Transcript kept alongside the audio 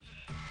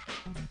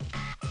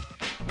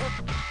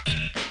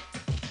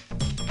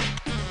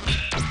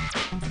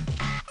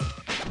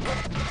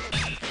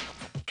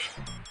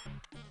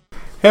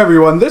Hey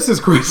everyone, this is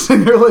Chris,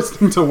 and you're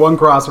listening to One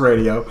Cross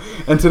Radio.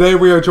 And today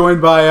we are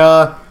joined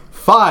by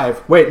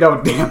five. Wait,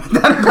 no, damn it.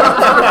 Learn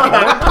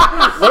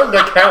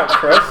to count,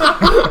 Chris.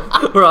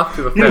 We're off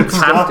to a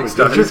fantastic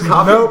start. Just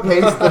copy and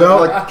paste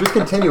just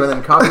continue and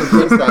then copy and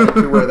paste that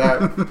into where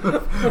that.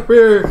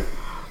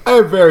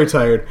 I'm very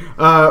tired.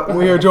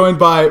 We are joined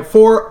by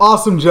four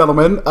awesome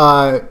gentlemen.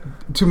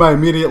 To my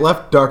immediate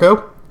left,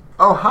 Darko.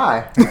 Oh,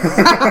 hi.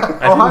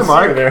 Oh, hi,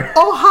 Mark.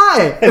 Oh,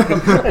 hi.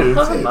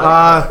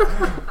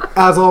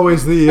 As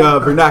always, the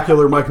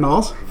vernacular Mike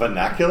Knowles.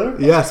 Vernacular?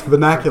 Yes,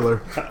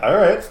 vernacular. All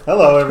right.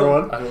 Hello,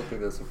 everyone. I don't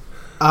think that's...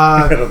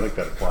 I don't think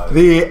that applies.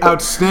 The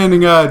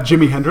outstanding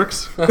Jimi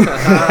Hendrix.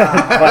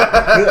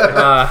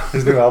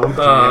 His new album,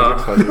 Jimi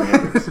Hendrix by Jimi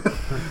Hendrix.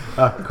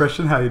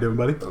 Christian, how you doing,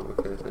 buddy?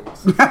 Okay,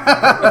 thanks.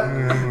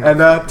 And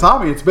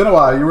Tommy, it's been a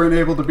while. You weren't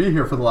able to be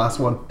here for the last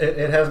one.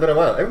 It has been a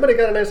while. Everybody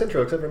got a nice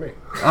intro except for me.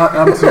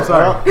 I'm so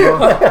sorry. Well,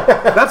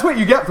 that's what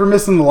you get for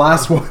missing the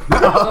last one.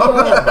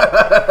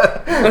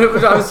 I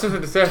was just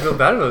going to say, I feel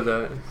bad about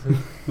that.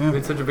 Yeah.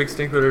 Made such a big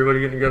stink about everybody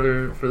getting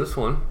together for this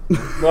one.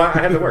 Well, I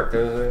had to work.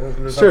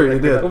 There's sure, you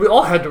did. Well, we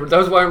all had to work. That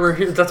was why we're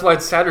here. That's why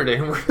it's Saturday.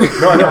 And we're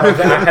No, I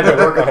had to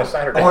work on a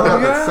Saturday. Oh, no,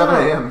 it's 7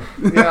 a.m.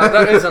 Yeah,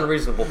 that is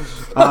unreasonable.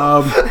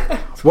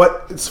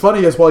 What's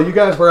funny is while you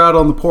guys were out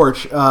on the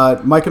porch,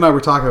 Mike and I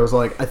were talking. I was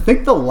like, I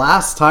think the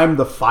last time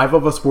the five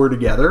of us were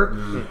together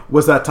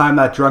was that time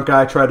that drunk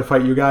guy tried to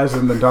fight you guys,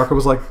 and then Darko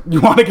was like,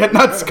 "You want to get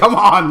nuts? Come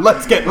on,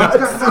 let's get nuts."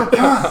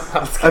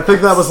 I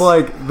think that was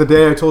like the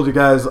day I told you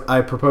guys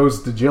I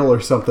proposed to Jill or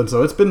something.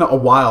 So it's been a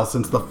while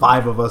since the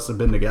five of us have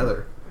been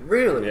together.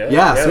 Really?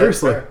 Yeah,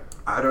 seriously.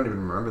 I don't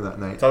even remember that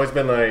night. It's always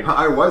been like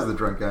I was the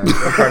drunk guy.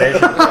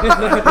 incarnation.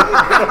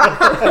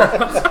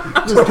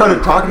 Just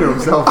started talking to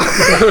himself.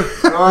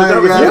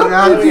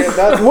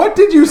 What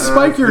did you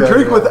spike your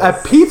drink with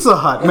at Pizza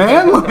Hut,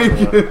 man? Like,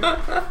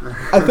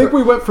 I think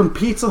we went from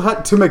Pizza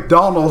Hut to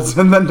McDonald's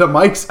and then to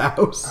Mike's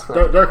house.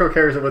 Darko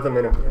carries it with him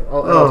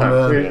all the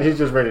time. Man. He's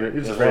just ready to.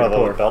 He's Just just one ready of to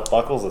those pour. belt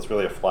buckles that's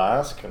really a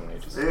flask, and you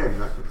just... Yeah,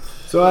 exactly.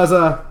 So as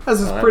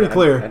is pretty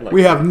clear, I'd like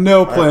we that. have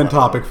no planned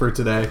topic for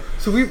today.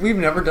 So we've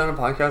never done a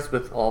podcast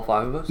with all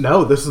five of us?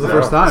 No, this is the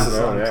first time. This is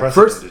yeah.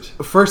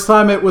 unprecedented. First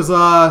time it was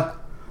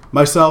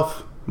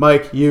myself,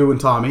 Mike, you,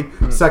 and Tommy.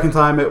 Second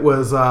time it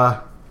was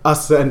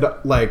us and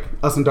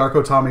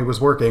Darko. Tommy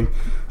was working.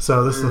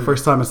 So this is the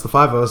first time it's the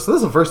five of us. So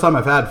this is the first time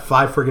I've had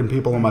five friggin'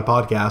 people on my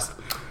podcast,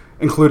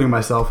 including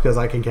myself because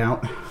I can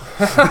count.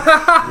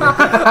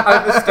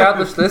 I've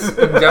established this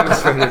and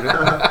demonstrated it.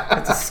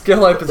 It's a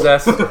skill I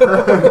possess.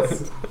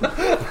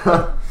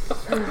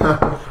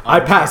 I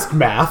passed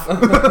math.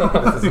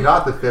 This is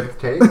not the fifth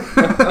take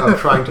of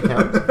trying to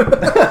count.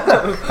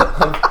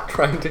 I'm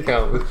trying to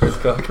count with Chris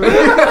Cook. One.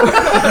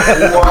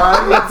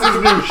 That's his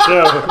new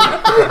show.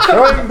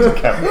 Trying to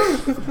count.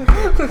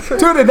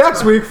 Tune in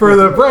next week for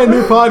the brand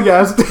new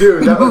podcast,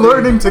 Dude, that would be-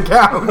 Learning to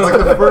Count. Like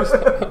the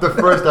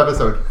first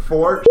episode.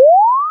 4.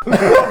 Come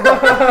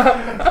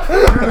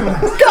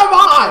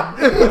on!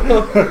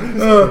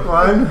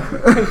 One.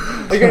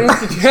 I got an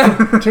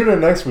institute. Tune in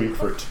next week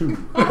for 2.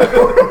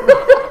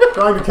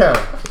 Trying to count.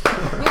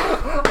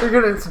 You're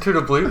going to institute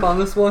a bleep on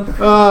this one?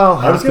 Oh,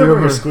 I was going to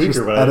bring a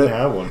squeaker, but I didn't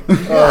have one. You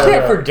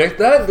can't predict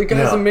that. The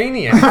guy's No. a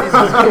maniac. He's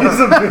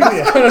a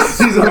maniac.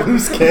 He's a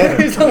loose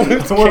cannon. He's a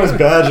loose I want his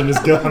badge and his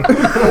gun.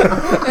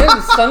 and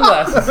his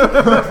sunglasses.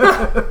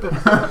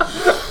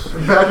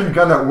 Imagine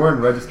gun that weren't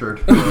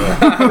registered.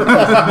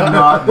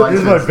 Not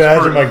Here's my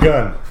badge and my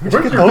gun.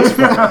 Where'd you get those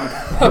from?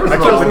 I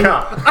killed the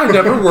cop. I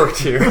never worked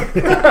here.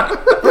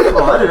 First of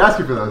all, I didn't ask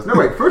you for those. No,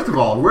 wait. First of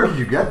all, where did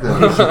you get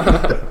those?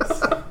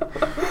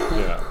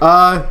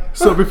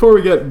 So before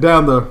we get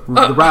down the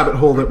rabbit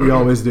hole that we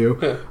always do,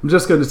 I'm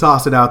just going to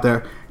toss it out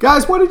there.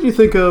 Guys, what did you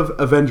think of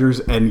Avengers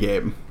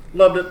Endgame?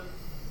 Loved it.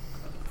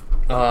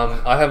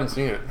 I haven't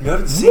seen it. You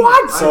haven't seen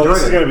What? it? So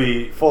this is going to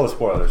be full of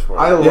spoilers for you.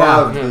 I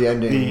loved the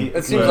ending.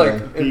 It seems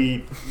like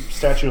the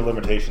statute of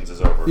limitations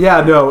is over.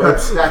 Yeah, no,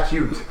 it's...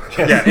 Statute.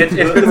 Yeah, it's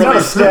been It's not a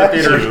released in the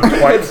theaters statue.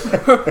 twice.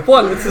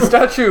 one. It's the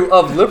Statue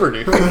of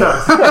Liberty. They're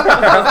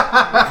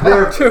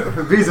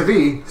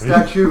vis-a-vis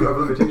statute of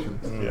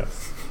limitations.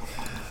 Yes.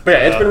 But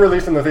yeah, it's been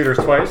released in the theaters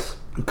twice.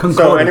 So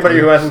concordantly. anybody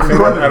who hasn't seen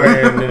it, I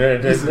mean,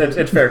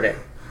 it's fair game.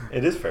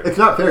 It is fair. It's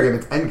not fair game.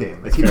 It's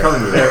endgame. I keep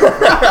telling you that.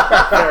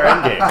 fair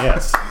endgame,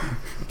 yes.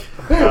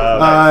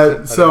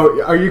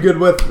 So are you good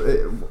with...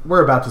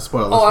 we're about to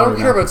spoil this Oh, I for don't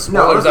you care now. about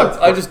spoilers. No,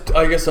 it's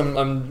I guess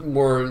I'm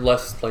more or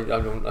less like I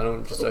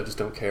just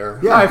don't care.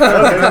 Yeah,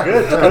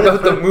 Good.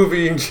 About the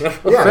movie in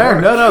general. yeah.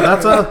 Fair, no,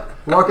 that's a...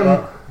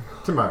 Welcome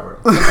to my world.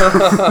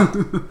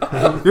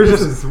 You're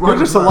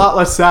just a lot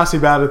less sassy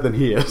about it than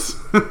he is.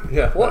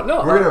 Yeah. What?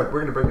 No. We're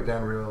gonna break it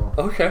down real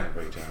Okay.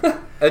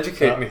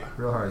 Educate me.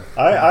 hard.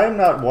 I'm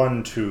not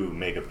one to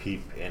make a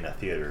peep in a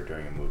theater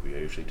during a movie. I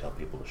usually tell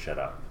people to shut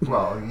up.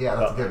 Well, yeah,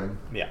 that's a given.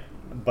 Yeah.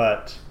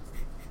 But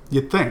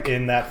You'd think.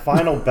 in that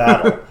final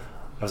battle,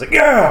 I was like,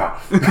 yeah!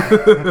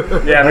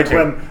 Yeah, me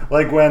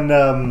like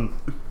too.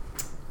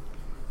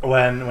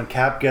 when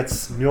Cap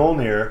gets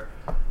Mjolnir,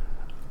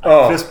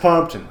 Oh. fist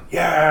pumped and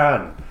yeah,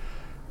 and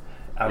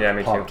I'm Yeah,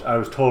 me too. pumped. I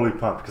was totally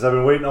pumped because I've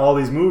been waiting all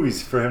these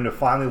movies for him to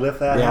finally lift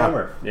that Yeah.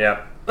 hammer. Yeah.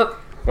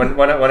 When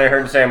I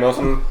heard Sam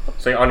Wilson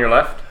say "on your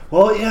left,"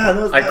 Well,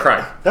 yeah, I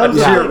cried. That A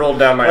was tear rolled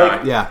down my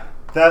Like, eye. Yeah.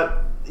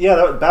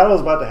 that battle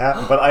was about to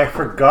happen, but I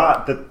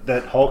forgot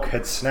that Hulk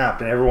had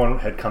snapped and everyone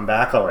had come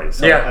back already.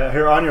 So Yeah. I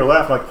hear on your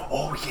left, like,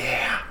 oh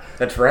yeah,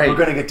 That's right. we're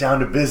gonna get down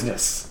to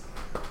business.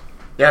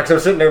 Yeah, because I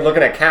was sitting there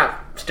looking at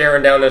Cap,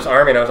 staring down this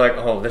army, and I was like,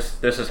 "Oh, this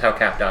is how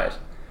Cap dies."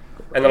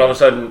 And then all of a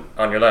sudden,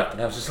 on your left,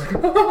 and I was just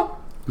like,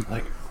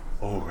 Like,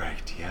 oh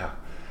right, yeah.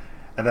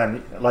 And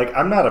then, like,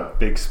 I'm not a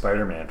big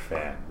Spider-Man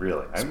fan,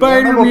 really. I'm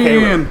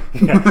Spider-Man!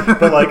 with it. Yeah,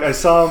 but like, I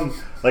saw him.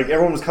 Like,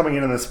 everyone was coming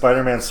in, and then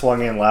Spider-Man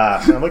swung in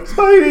last, and I'm like,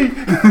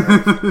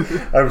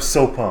 Spidey! I was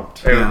so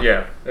pumped.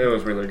 yeah, it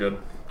was really good.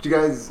 Did you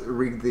guys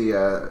read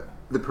the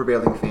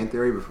prevailing fan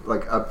theory,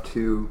 like up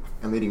to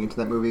and leading into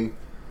that movie,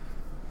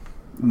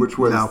 which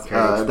was No.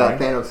 that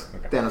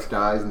Thanos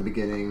dies in the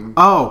beginning.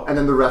 Oh. And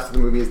then the rest of the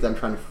movie is them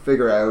trying to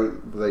figure out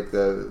like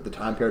the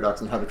time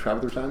paradox and how to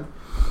travel through time,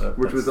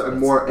 which was a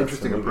more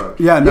interesting approach.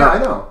 Yeah, no. I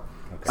know.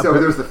 So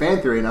there's the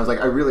fan theory, and I was like,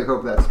 I really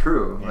hope that's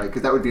true, like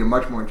because that would be a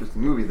much more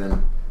interesting movie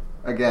than,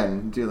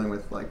 again, dealing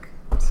with like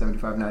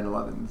 75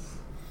 9/11s.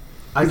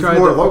 It's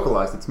more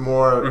localized. It's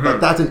more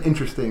like that's an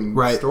interesting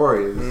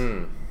story.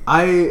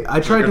 I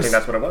tried I to. think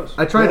that's what it was.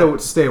 I try to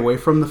stay away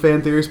from the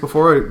fan theories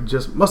before.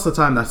 Just most of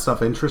the time, that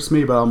stuff interests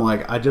me, but I'm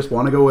like, I just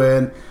want to go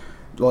in,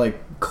 like,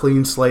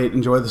 clean slate,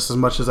 enjoy this as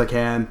much as I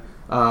can.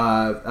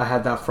 I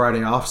had that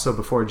Friday off, so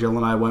before Jill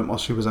and I went while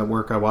she was at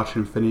work, I watched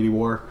Infinity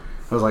War.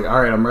 I was like,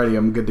 all right, I'm ready,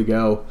 I'm good to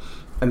go.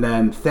 And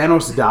then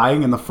Thanos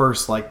dying in the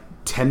first, like,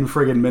 10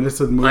 friggin' minutes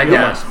of the movie. I I'm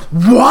gasped.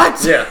 like,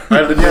 what? Yeah,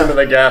 I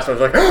legitimately gasped. I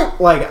was like,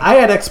 Like, I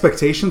had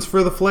expectations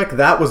for the flick.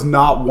 That was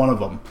not one of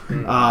them.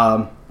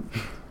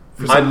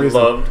 For I some reason.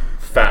 loved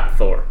Fat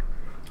Thor.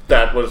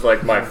 That was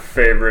like my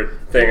favorite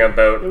thing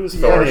about It was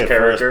Thor's funny at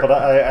character. first,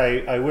 but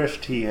I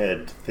wished he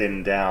had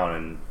thinned down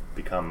and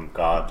become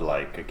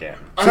godlike again.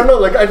 I don't know,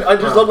 like I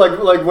just love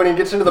like when he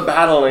gets into the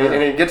battle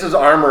and he gets his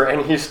armor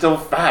and he's still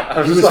fat. I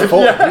was He just was like,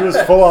 full. yeah. He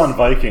was full on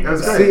Viking.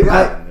 was at great,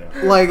 that yeah.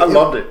 time, Like, I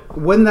loved it.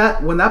 when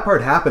that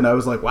part happened. I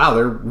was like, wow,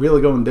 they're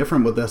really going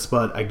different with this.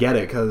 But I get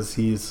it because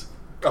he's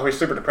Oh, he's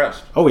super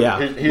depressed. oh yeah,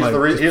 He's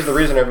like, he's the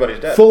reason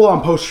everybody's dead. full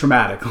on post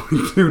traumatic.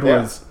 Dude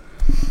Yeah. was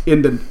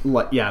into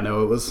like yeah,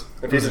 no, it was.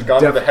 If he'd just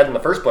gone to the head in the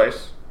first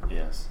place,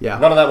 Yes. Yeah,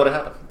 none of that would have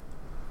happened.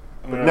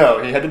 But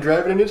no, he had to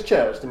drive it in his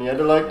chest, and he had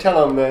to like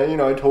tell him that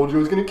I told you I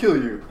was going to kill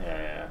you.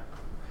 Yeah.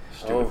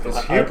 Oh, his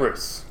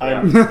hubris.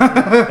 I'm,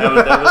 That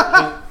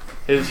was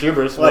his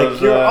hubris Like,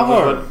 was you're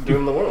what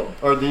doomed the world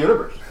or the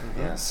universe.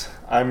 yes.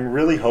 I'm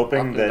really hoping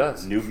Often that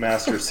does.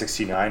 Noobmaster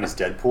 69 is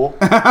Deadpool.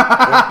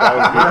 That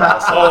would be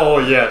awesome. Oh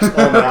yes,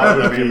 oh That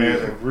would be be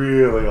amazing.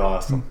 really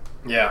awesome.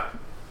 Yeah.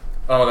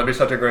 Oh, that'd be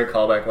such a great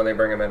callback when they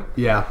bring him in.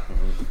 yeah.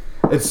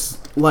 It's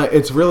like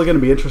it's really going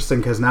to be interesting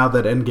because now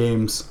that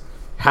Endgame's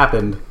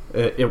happened,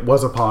 it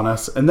was upon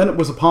us, and then it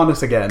was upon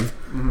us again,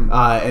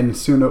 and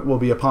soon it will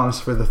be upon us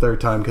for the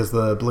third time because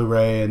the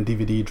Blu-ray and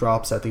DVD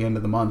drops at the end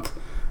of the month,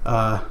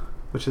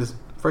 which is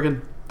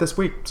friggin' this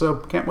week. So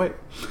can't wait.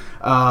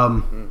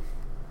 I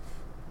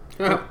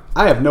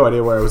have no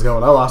idea where I was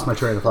going. I lost my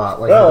train of thought.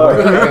 Like,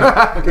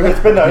 It's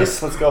been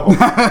nice. Let's go home.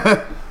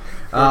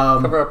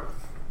 Cover up.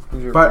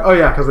 but oh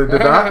yeah, because they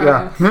did that.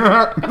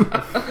 Yeah.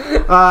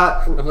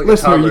 like a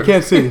Listener, you toddler.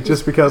 can't see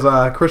just because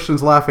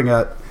Christian's laughing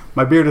at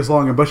my beard is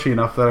long and bushy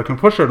enough that I can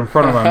push it in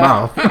front of my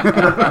mouth.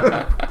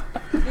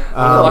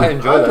 I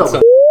enjoy that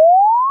so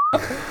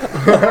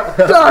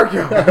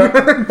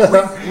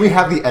Darko. We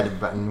have the edit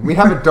button. We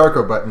have a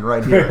Darko button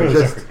right here. It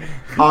just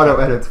auto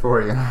edits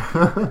for you.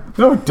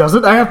 No, it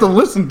doesn't. I have to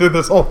listen to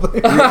this whole thing.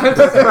 It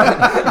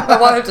I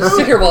want to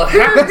sit here while it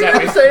happens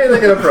at me. Say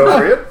anything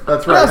inappropriate.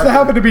 That's has to right.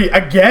 happen to be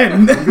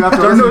again. You have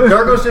to listen.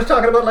 Darko's just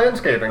talking about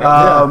landscaping.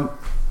 Yeah.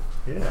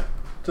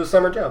 It's a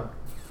summer job.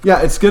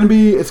 Yeah, it's gonna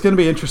be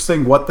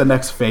interesting what the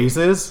next phase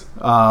is.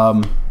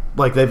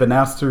 Like they've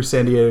announced through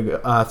San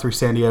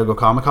Diego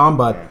Comic-Con,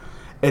 but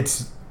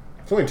it's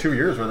It's only 2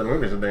 years worth of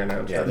movies that they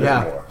announced.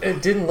 yeah.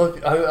 It didn't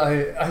look.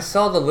 I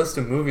saw the list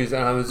of movies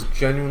and I was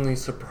genuinely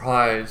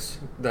surprised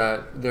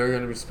that they're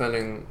going to be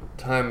spending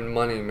time and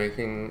money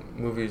making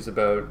movies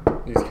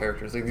about these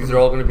characters. Like these are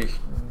all going to be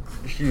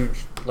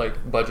huge,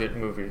 like budget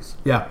movies.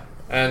 Yeah.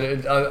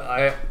 And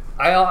I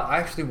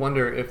actually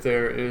wonder if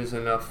there is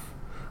enough.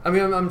 I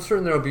mean, I'm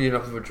certain there will be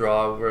enough of a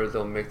draw where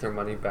they'll make their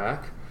money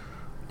back,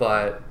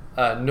 but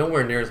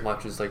nowhere near as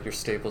much as like your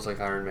staples like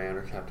Iron Man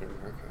or Captain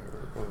America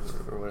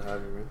or what have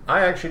you. Right?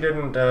 I actually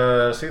didn't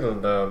see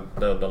the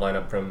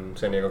lineup from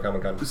San Diego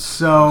Comic Con.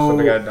 So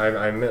Something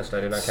I missed. I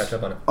did not catch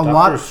up on it. a Doctor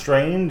lot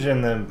Strange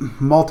and the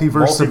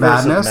Multiverse of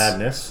Madness,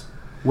 Madness.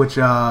 which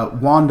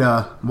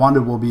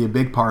Wanda will be a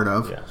big part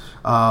of.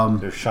 Yes.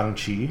 There's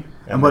Shang-Chi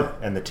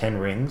and the Ten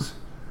Rings.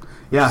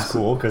 Yeah, It's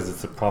cool because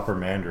it's a proper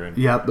Mandarin.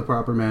 yeah, the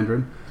proper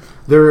Mandarin.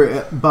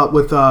 But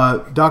with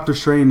Doctor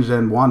Strange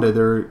and Wanda,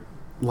 they're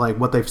like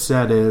what they've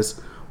said is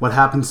what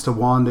happens to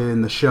Wanda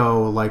in the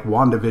show, like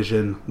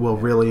WandaVision, will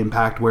really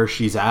impact where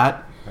she's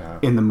at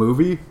in the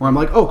movie, where I'm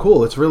like, oh,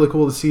 cool, it's really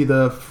cool to see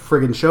the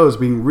friggin' shows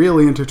being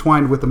really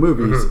intertwined with the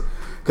movies.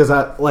 Because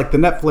like the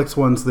Netflix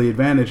ones, the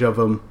advantage of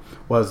them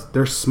was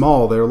they're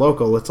small, they're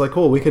local. It's like,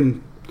 cool,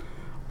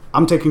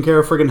 I'm taking care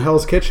of friggin'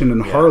 Hell's Kitchen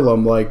in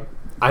Harlem, like,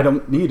 I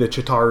don't need a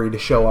Chitauri to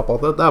show up.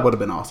 Although that would have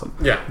been awesome.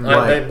 Yeah,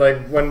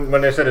 like when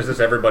they said, "Is this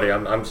everybody?"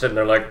 I'm sitting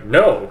there like,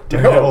 no,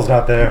 Daredevil's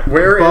not there.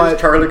 Where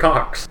is Charlie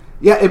Cox?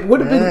 Yeah, it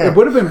would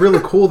have been really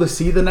cool to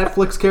see the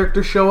Netflix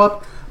characters show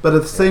up. But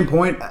at the same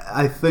point,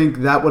 I think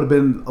that would have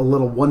been a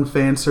little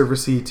fan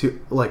service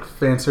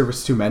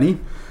too many.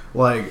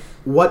 Like,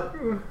 what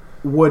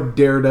would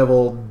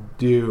Daredevil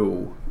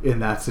do in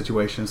that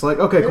situation? It's like,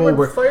 okay, cool,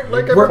 we're fight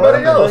like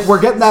everybody else.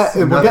 We're getting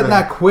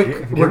that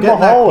quick. We're getting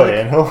hallway,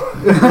 and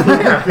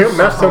he'll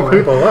mess some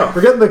people up.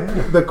 We're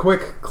getting the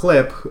quick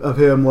clip of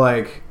him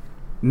like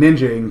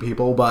ninjaing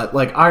people, but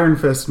like Iron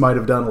Fist might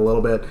have done a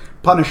little bit.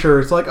 Punisher,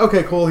 it's like,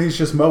 okay, cool, he's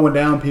just mowing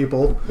down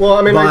people. Well,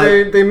 I mean,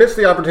 they missed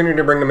the opportunity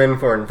to bring them in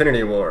for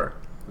Infinity War.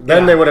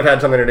 Then they would have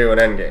had something to do in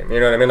Endgame. You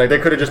know what I mean? Like, they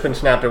could have just been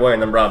snapped away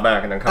and then brought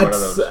back and then come out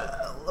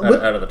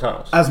of the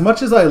tunnels. As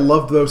much as I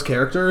loved those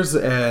characters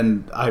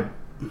and I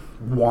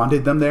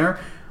wanted them there,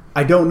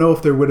 I don't know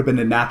if there would have been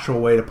a natural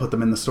way to put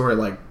them in the story.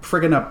 Like,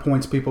 friggin' at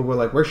points, people were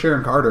like, where's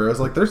Sharon Carter? I was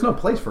like, there's no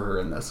place for her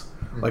in this.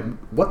 Like,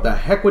 what the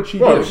heck would she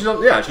do? She's not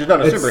a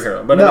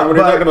superhero. But when you're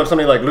talking about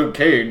somebody like Luke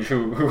Cage,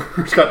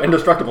 who's got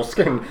indestructible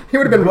skin, he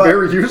would have been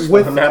very useful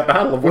in that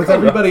battle of Wakanda. With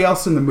everybody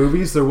else in the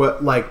movies, there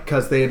was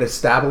because they had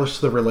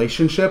established the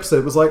relationships,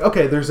 it was like,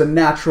 okay, there's a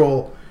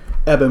natural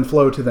ebb and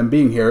flow to them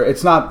being here.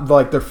 It's not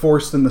like they're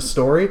forced in the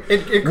story.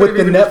 It could have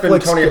even just been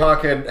Tony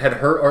Hawk had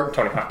hurt, or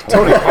Tony Hawk.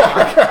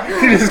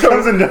 He just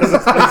comes and does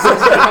it.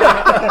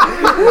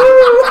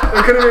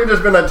 It could have even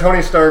just been that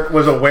Tony Stark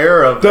was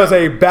aware of does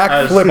a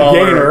backflip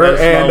gainer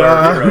and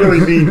really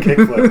mean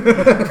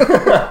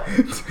kickflip.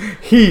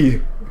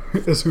 He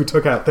is who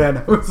took out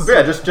Thanos.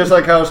 Yeah, just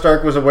like how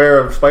Stark was aware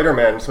of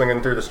Spider-Man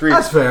swinging through the streets.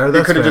 That's fair.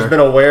 He could have just been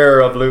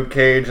aware of Luke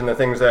Cage and the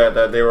things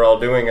that they were all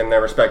doing in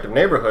their respective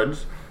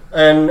neighborhoods.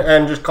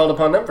 And just called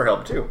upon them for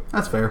help too.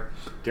 That's fair.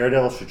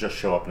 Daredevil should just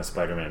show up in a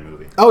Spider-Man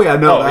movie. Oh yeah,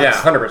 no.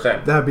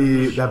 100%. That'd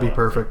be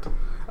perfect.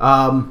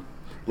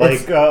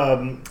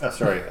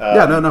 Sorry.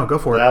 Yeah, no, go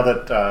for it. Now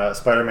that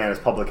Spider-Man is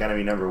public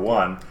enemy number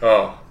 1,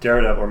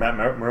 Daredevil or Matt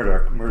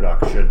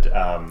Murdock should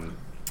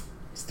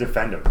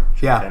defend him.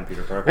 Should defend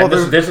Peter Parker. Well,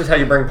 this is how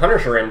you bring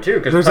Punisher in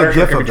too, because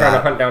Punisher could be trying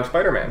to hunt down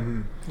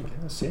Spider-Man.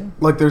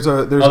 Like there's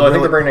I think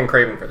they're bringing in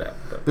Kraven for that.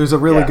 But. There's a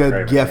really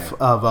good GIF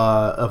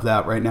of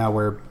that right now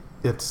where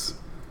it's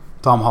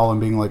Tom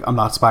Holland being like, I'm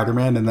not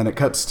Spider-Man, and then it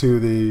cuts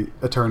to the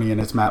attorney and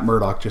it's Matt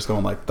Murdock just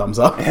going like, thumbs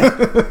up.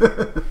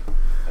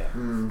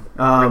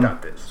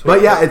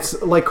 But yeah,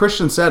 it's like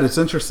Christian said, it's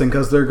interesting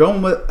because they're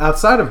going with,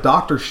 outside of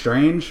Doctor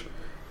Strange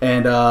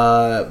and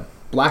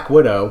Black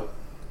Widow,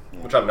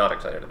 which I'm not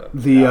excited about.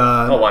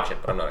 I'll watch it,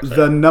 but I'm not excited.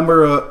 The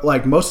number of,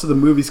 like, most of the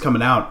movies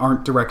coming out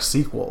aren't direct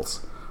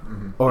sequels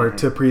or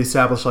to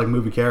pre-establish like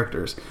movie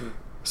characters.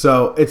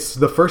 So it's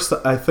the first,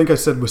 I think I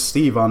said with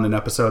Steve on an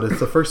episode, it's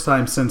the first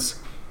time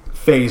since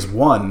Phase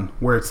 1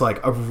 where it's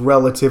like a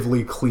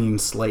relatively clean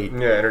slate.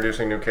 Yeah,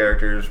 introducing new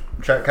characters,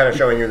 kind of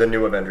showing you the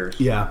new Avengers.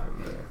 Yeah.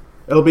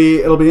 It'll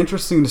be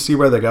interesting to see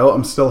where they go.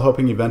 I'm still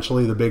hoping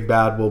eventually the big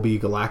bad will be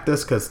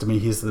Galactus, because to me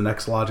he's the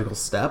next logical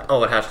step.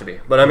 Oh, it has to be.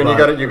 But I mean, you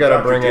got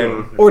to bring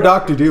in, or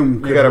Doctor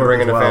Doom. You got to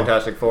bring in a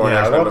Fantastic Four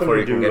now before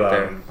you can get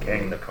there.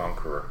 Kang the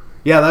Conqueror.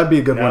 Yeah, that'd be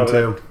a good one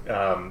too.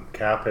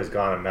 Cap has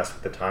gone and messed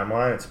with the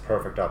timeline. It's a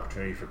perfect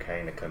opportunity for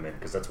Kang to come in,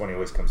 because that's when he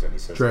always comes in. He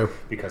says, "True,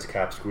 because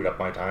Cap screwed up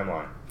my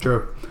timeline."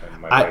 True.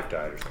 And my wife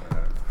died or something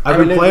like that. I've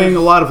been playing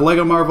a lot of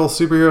Lego Marvel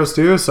superheroes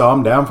too, so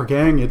I'm down for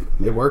Kang.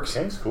 It works.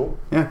 Kang's cool.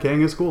 Yeah,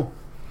 Kang is cool.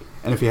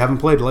 And if you haven't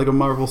played Lego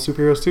Marvel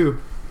Superheroes 2,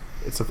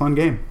 it's a fun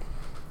game.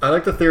 I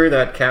like the theory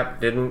that Cap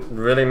didn't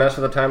really mess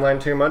with the timeline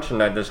too much, and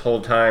that this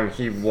whole time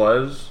he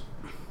was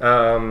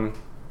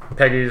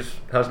Peggy's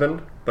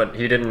husband, but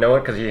he didn't know it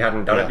because he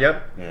hadn't done it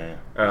yet.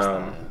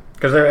 Yeah.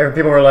 Because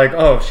people were like,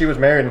 "Oh, she was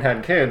married and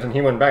had kids, and he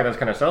went back. That's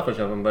kind of selfish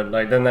of him." But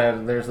like, then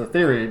there's the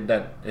theory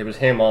that it was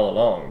him all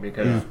along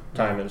because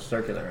time is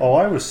circular. Oh,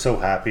 I was so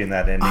happy in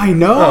that ending. I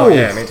know. Oh,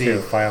 yeah, me Steve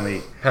too.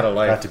 finally had a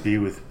life. Got to be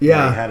with.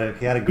 Yeah,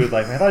 he had a good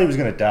life. I thought he was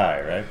going to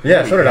die, right?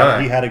 Yeah, so did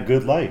I. He had a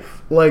good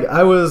life. Like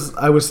I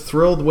was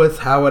thrilled with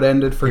how it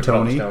ended for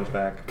Tony.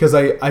 Because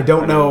I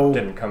don't know.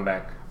 Didn't come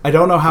back. I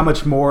don't know how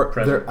much more.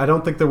 I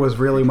don't think there was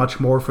really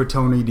much more for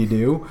Tony to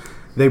do.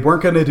 They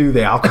weren't going to do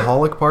the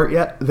alcoholic part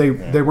yet. They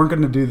weren't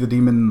going to do the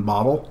demon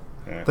model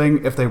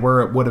thing. If they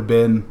were, it would have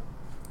been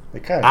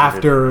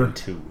after Iron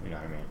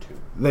Man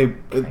 2.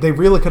 They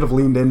really could have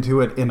leaned into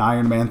it in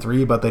Iron Man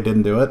 3, but they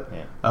didn't do it.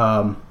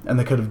 Yeah. And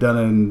they could have done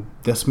it in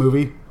this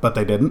movie, but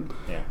they didn't.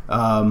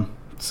 Yeah.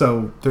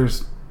 So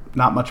there's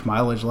not much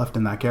mileage left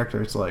in that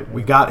character. It's like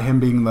we got him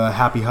being the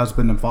happy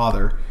husband and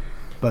father,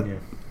 but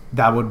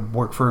that would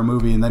work for a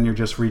movie, and then you're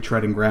just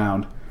retreading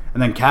ground.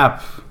 And then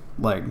Cap,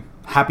 like,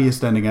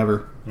 happiest ending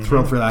ever.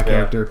 Thrilled for that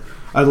character.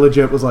 I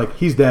legit was like,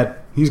 he's dead.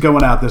 He's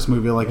going out this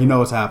movie. Like, you know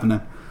what's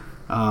happening.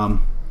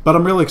 But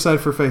I'm really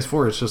excited for Phase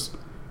 4. It's just,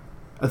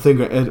 I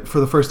think for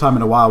the first time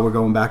in a while, we're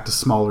going back to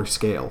smaller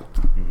scale.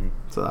 Mm-hmm.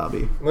 So that'll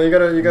be. Well, you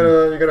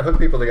gotta hook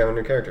people together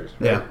with new characters.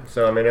 Right? Yeah.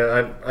 So I mean,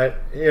 I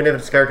even if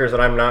it's characters that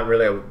I'm not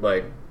really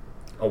like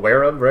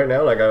aware of right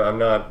now, like I'm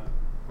not.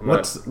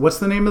 What's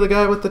the name of the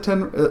guy with the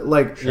 10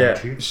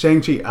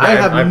 Shang-Chi? Yeah, I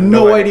have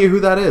no idea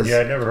who that is. Yeah,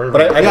 I never heard of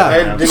but him.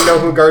 I didn't know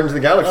who Guardians of the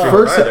Galaxy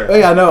was either.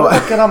 Yeah, I know.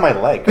 Get on my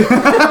leg.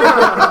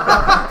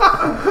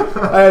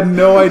 I had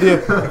no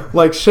idea.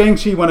 Like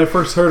Shang-Chi, when I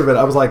first heard of it,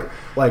 I was like,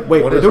 wait,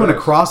 What they're is doing this? a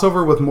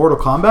crossover with Mortal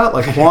Kombat?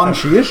 Like Quan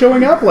Chi is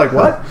showing up? Like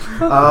what?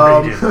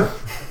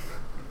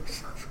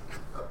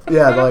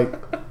 Yeah, like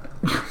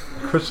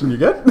Christian, you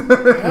good?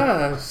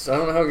 Yeah, I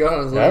don't know how it got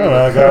on his leg. I don't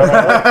know. I got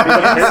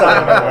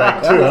on my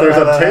leg too. There's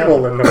a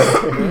table in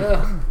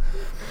there.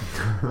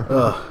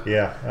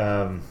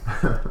 Yeah.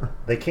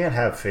 They can't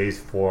have Phase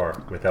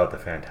 4 without the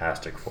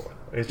Fantastic Four.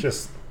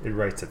 It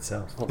writes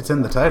itself. It's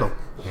in the title.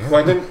 Well,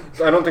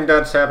 I don't think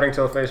that's happening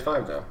till Phase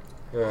 5 though.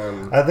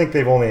 I think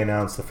they've only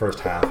announced the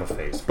first half of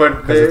Phase 4.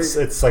 But because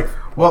it's like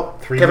Well,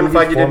 3 Kevin movies,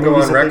 Feige 4 did go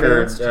movies on that they've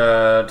record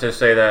announced. to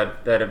say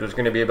that it was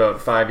going to be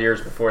about 5 years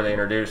before they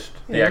introduced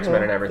the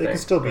X-Men and everything. They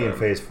could still be in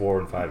Phase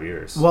 4 in 5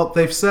 years. well,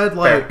 they've said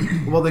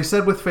they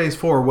said with Phase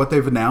 4, what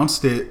they've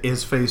announced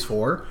is Phase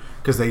 4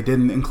 because they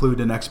didn't include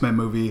an X-Men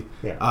movie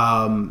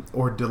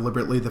or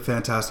deliberately the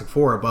Fantastic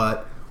Four.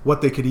 But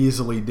what they could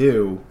easily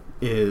do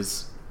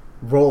is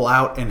roll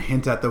out and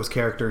hint at those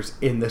characters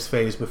in this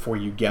phase before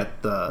you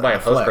get the Via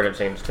flick. post-credit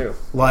scenes too.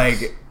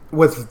 Like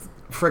with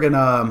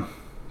friggin'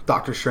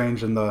 Doctor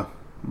Strange and the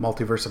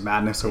Multiverse of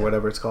Madness or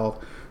whatever it's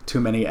called.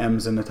 Too many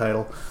M's in the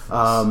title.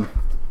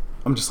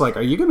 I'm just like,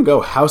 are you going to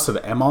go House of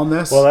M on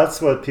this? Well, that's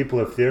what people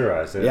have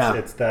theorized. Yeah.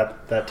 It's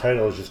that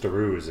title is just a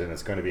ruse, and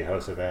it's going to be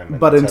House of M. And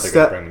But that's instead,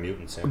 how they're going to bring the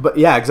mutants in. But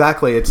yeah,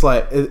 exactly. It's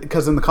like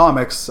because in the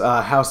comics,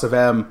 House of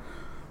M,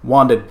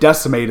 Wanda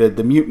decimated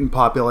the mutant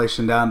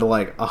population down to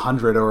like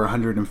 100 or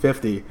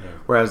 150,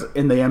 whereas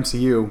in the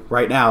MCU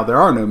right now there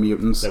are no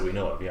mutants that we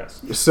know of. Yes.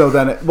 So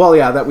then,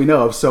 that we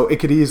know of. So it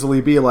could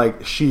easily be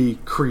like she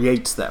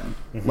creates them.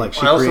 Mm-hmm. Like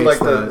she I also like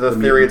creates the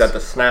theory mutants. that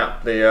the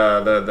snap,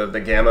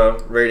 the gamma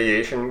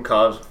radiation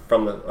caused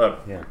from the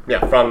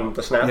from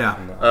the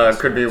snap,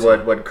 could be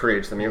what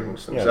creates the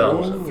mutants Yeah,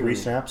 themselves. there was 3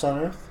 snaps on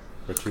Earth?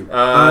 Or 2? 2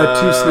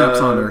 snaps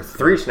on Earth.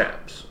 3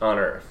 snaps on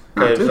Earth.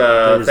 Because two?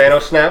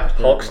 Thanos snapped,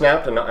 Hulk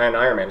snapped, and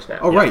Iron Man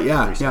snapped. Oh right,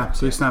 yeah, 3 snaps,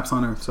 3 snaps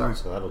on Earth. Sorry.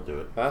 So that'll do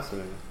it.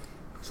 Fascinating.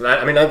 So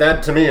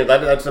that to me,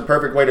 that's the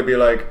perfect way to be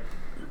like,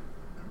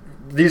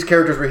 these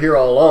characters were here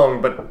all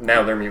along, but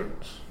now they're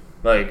mutants.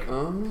 Like,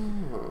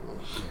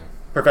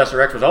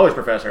 Professor X was always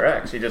Professor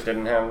X. He just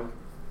didn't have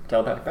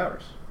telepathic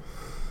powers.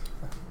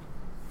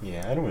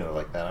 Yeah, I don't really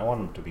like that. I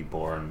want him to be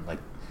born. Like,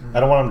 I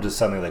don't want him to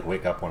suddenly like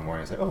wake up one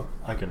morning and say, "Oh,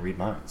 I can read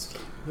minds."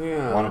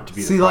 Yeah. I want it to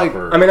be See, the like-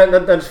 proper. I mean,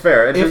 that's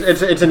fair.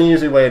 It's an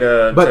easy way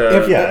to. But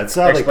to if- yeah, it's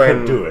not they explain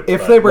couldn't do it.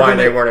 If but- they were why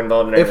gonna, they weren't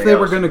involved in if anything they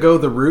were else. going to go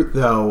the route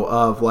though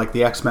of like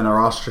the X-Men are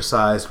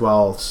ostracized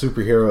while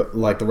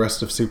the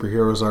rest of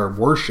superheroes are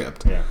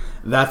worshipped. Yeah.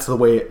 That's the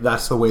way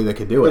they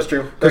could do it. That's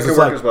true. That Because could it's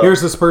work like, as well.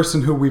 here's this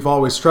person who we've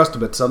always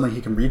trusted, but suddenly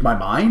he can read my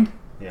mind.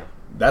 yeah.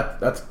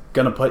 That's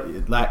gonna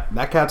put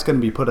that cat's gonna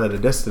be put at a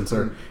distance.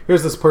 Or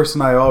here's this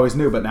person I always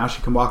knew, but now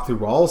she can walk through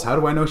walls. How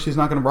do I know she's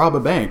not gonna rob a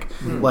bank?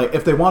 Like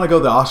if they want to go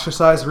the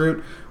ostracized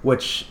route,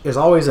 which is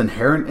always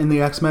inherent in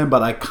the X-Men,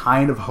 but I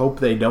kind of hope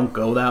they don't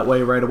go that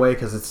way right away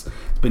because it's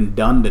been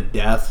done to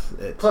death.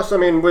 Plus, I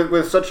mean,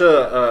 with such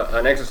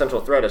an existential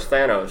threat as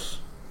Thanos,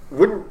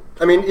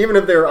 even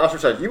if they were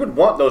ostracized, you would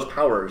want those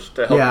powers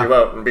to help you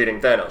out in beating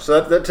Thanos. So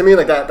that to me,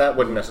 like that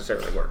wouldn't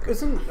necessarily work.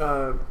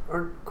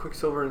 Aren't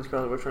Quicksilver and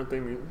Scarlet Witch, aren't they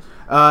mutants?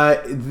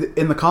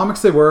 In the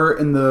comics, they were.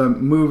 In the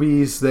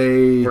movies,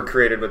 they Were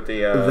created with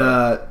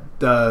the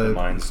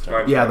Mind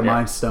Stone. the Yeah.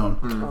 Mind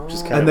Stone,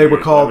 Just kind and of they were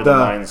weird. called Why would the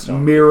Mind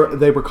Stone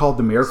They were called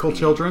the Miracle Speed.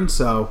 Children.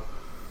 So,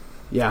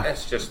 yeah,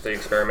 That's just the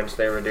experiments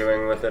they were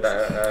doing with it. I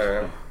don't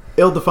know.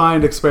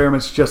 ill-defined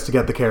experiments just to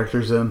get the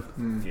characters in.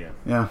 Yeah.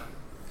 Yeah.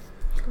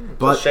 It's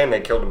But a shame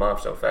they killed him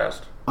off so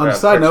fast. on a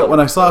side note, when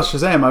I saw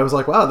Shazam, I was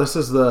like, wow, this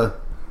is the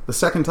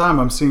second time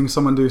I'm seeing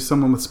someone do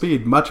someone with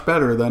speed much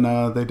better than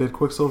they did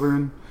Quicksilver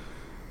in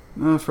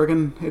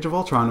friggin' Age of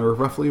Ultron, or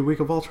roughly a week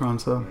of Ultron.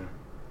 So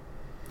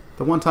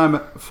the one time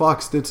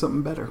Fox did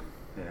something better.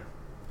 Yeah.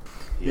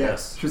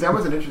 Yes. Shazam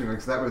was an interesting one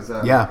because that was.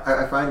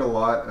 I find a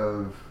lot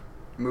of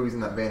movies in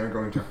that vein are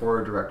going to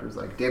horror directors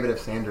like David F.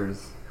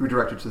 Sanders, who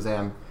directed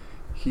Shazam.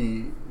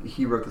 He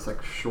wrote this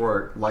like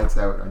short Lights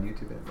Out on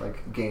YouTube and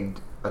like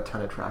gained a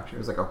ton of traction. It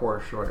was like a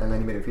horror short, and then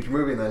he made a feature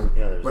movie, and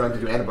then went on to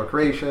do Annabelle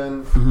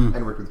Creation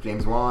and worked with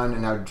James Wan,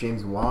 and now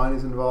James Wan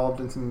is involved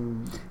in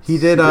some. He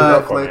did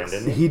Aquaman,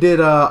 didn't he? he did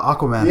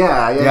Aquaman.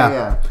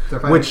 Yeah. So I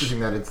find it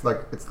interesting that it's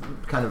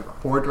kind of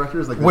horror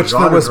directors like Which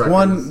genre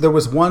there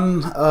was directors.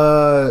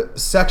 one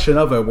section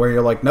of it where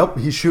you're like, nope,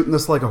 he's shooting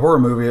this like a horror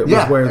movie. It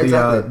was where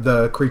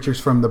the creatures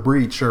from the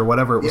Breach or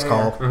whatever it was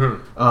called,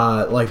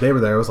 like they were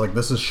there. It was like,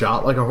 this is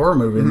shot like a horror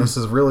movie, and this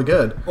is really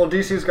good. Well,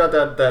 DC's got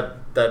that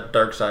that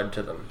dark side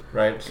to them,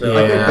 right? So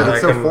I think that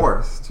it's so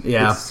forced.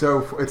 Yeah.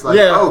 It's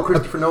like,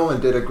 Christopher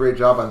Nolan did a great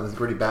job on this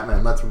gritty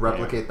Batman. Let's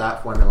replicate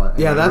that formula.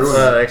 Yeah, that's...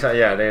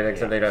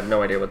 they have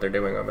no idea what they're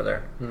doing over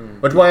there.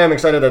 Which is why I'm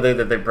excited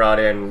that they brought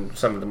in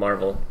some of the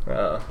Marvel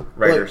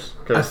writers.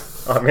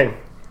 Because,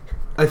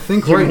 I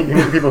think you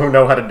need people who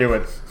know how to do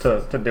it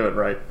to do it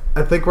right.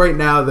 I think right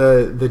now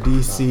the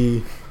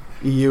DC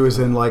EU is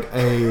in like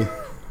a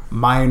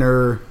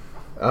minor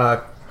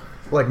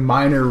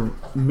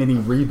mini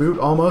reboot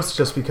almost,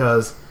 just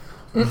because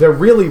they're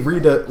really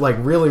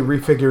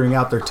refiguring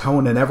out their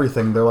tone and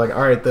everything. They're like,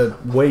 all right, the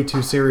way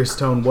too serious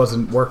tone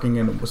wasn't working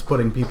and it was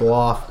putting people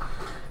off,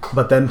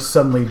 but then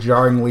suddenly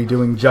jarringly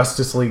doing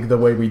Justice League the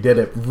way we did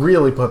it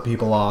really put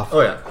people off.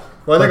 Oh yeah.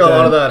 Well, I think a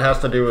lot of that has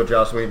to do with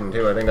Joss Whedon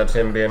too. I think that's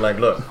him being like,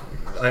 look,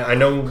 I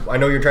know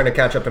you're trying to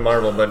catch up to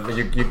Marvel, but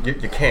you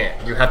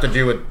can't. You have to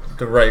do it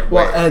the right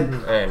way.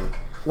 And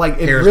like,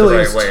 it here's really the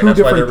right is way. two And that's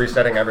different... why they're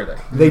resetting everything.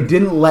 They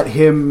didn't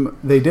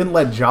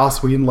let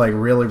Joss Whedon like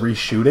really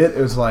reshoot it.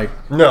 It was like,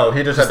 no,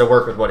 he just had to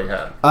work with what he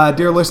had.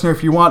 Dear listener,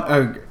 if you want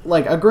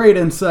a great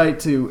insight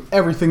to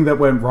everything that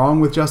went wrong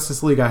with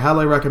Justice League, I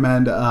highly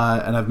recommend,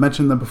 and I've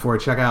mentioned them before,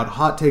 check out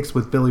Hot Takes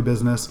with Billy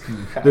Business.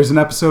 There's an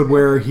episode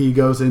where he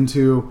goes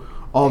into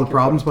all the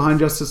problems behind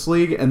Justice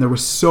League, and there were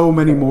so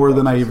many more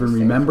than I even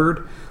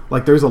remembered.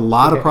 Like, there's a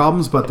lot of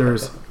problems, but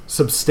there's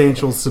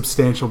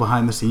substantial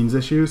behind the scenes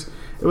issues.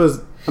 It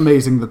was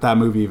amazing that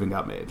movie even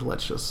got made.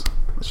 Let's just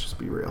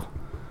be real.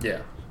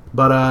 Yeah.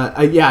 But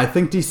I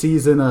think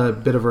DC's in a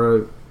bit of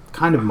a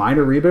kind of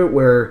minor reboot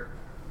where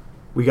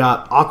we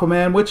got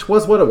Aquaman, which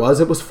was what it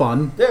was. It was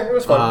fun. Yeah, it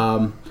was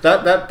fun.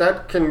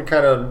 That can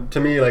kind of, to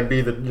me, like,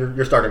 be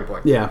your starting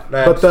point. Yeah,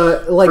 but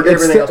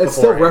it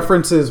still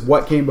references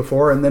what came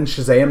before, and then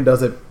Shazam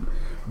does it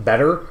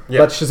better. Yep.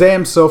 But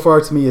Shazam so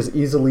far to me is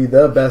easily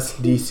the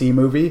best DC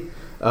movie.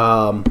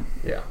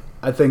 Yeah.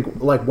 I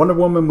think like Wonder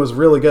Woman was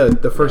really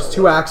good. The first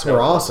two acts were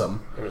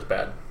awesome. It was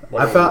bad.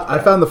 I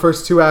found the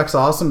first two acts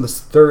awesome. The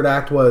third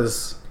act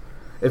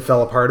it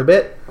fell apart a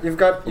bit. You've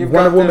got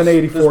Wonder Woman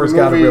 84 has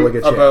got a really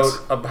good chance.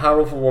 About a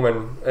powerful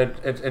woman.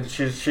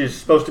 She's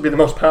supposed to be the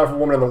most powerful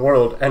woman in the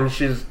world, and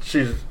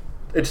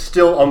it's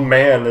still a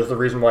man is the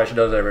reason why she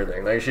does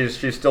everything. Like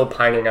she's still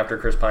pining after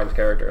Chris Pine's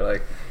character.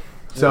 Like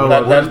so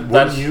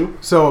that's you.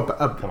 So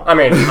I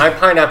mean, I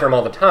pine after him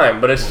all the time,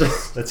 but it's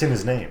just that's in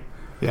his name.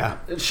 Yeah,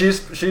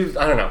 she's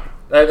I don't know.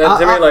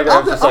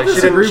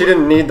 She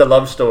didn't need the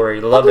love story.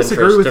 The love interest. I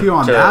disagree with you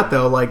on that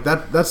though. Like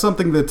that's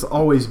something that's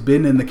always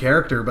been in the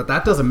character, but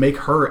that doesn't make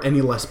her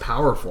any less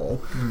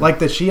powerful. Like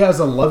that she has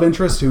a love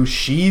interest who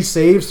she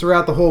saves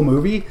throughout the whole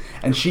movie,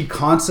 and she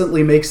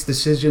constantly makes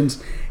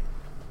decisions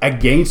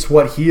against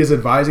what he is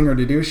advising her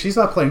to do. She's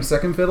not playing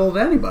second fiddle to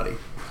anybody.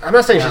 I'm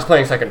not saying she's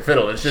playing second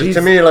fiddle. It's just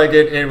to me like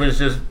it was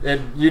just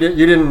you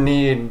didn't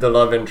need the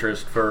love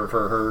interest for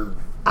her.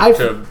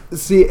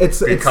 It's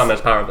become as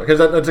powerful because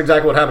that's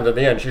exactly what happens at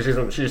the end. She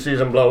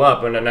sees him blow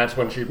up, and then that's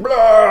when she.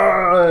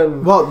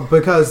 Well,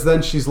 because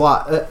then she's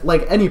lost.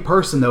 Like any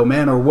person, though,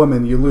 man or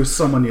woman, you lose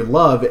someone you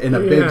love in a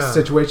big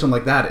situation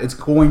like that. It's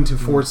going to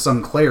force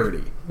some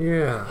clarity.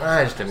 Yeah,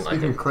 I just didn't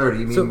like it. Clarity,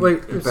 you mean so,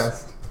 like, the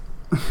best.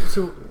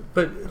 So,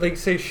 but like,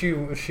 say she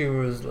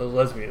was a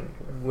lesbian,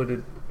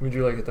 would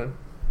you like it then?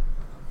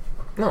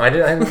 No, I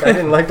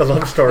didn't like the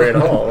love story at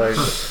all.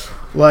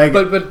 Like,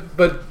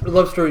 but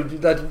love story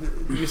that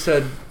you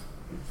said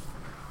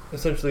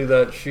essentially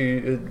that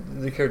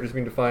the character is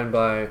being defined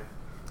by,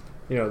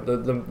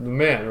 the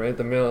man, right?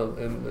 The male.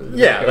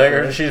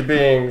 Like she's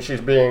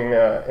being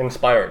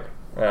inspired.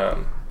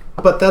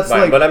 But that's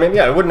but I mean,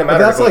 it wouldn't have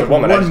mattered if it was a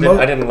woman.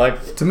 I didn't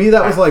like. To me,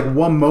 that was like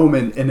one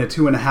moment in a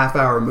 2.5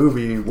 hour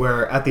movie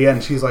where at the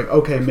end she's like,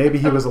 okay, maybe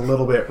he was a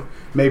little bit,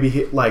 maybe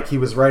he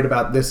was right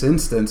about this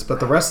instance,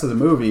 but the rest of the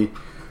movie.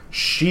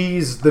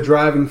 She's the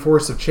driving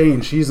force of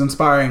change. She's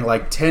inspiring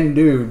like 10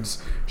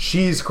 dudes.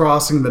 She's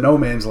crossing the no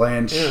man's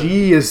land. Yeah.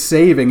 She is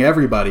saving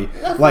everybody.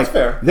 Yeah, that's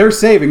fair. They're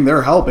saving,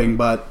 they're helping,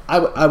 but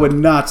I would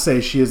not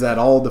say she is at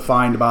all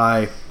defined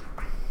by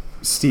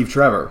Steve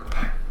Trevor.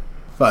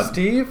 But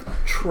Steve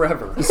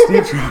Trevor is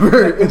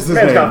his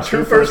name. Got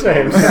two first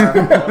names.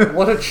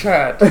 What a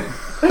chat.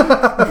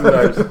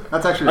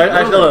 That's actually.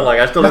 I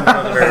still didn't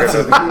know the very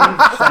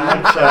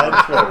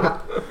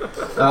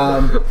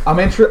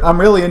I'm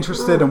really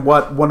interested in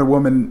what Wonder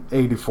Woman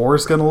 84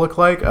 is going to look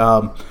like,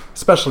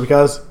 especially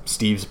because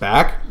Steve's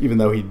back, even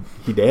though he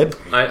did.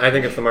 I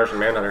think it's the Martian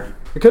Manhunter.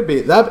 It could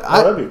be that.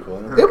 That'd be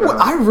cool.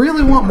 I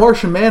really want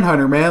Martian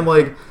Manhunter, man.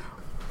 Like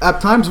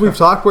at times we've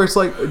talked where it's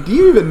like, do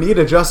you even need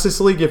a Justice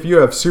League if you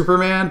have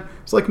Superman?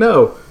 It's like,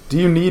 no. Do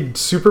you need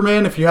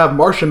Superman if you have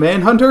Martian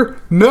Manhunter?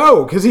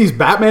 No, because he's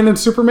Batman and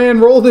Superman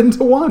rolled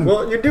into one.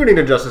 Well, you do need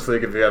a Justice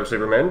League if you have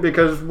Superman,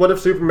 because what if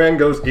Superman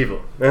goes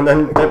evil? And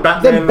then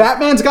Batman... Then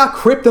Batman's got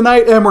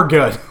kryptonite and we're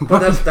good.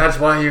 But that's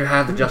why you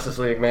have the Justice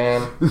League,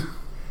 man.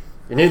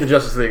 You need the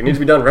Justice League. It needs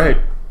to be done right.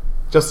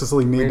 Justice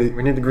League we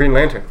need the Green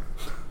Lantern.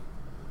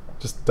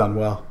 Just done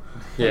well.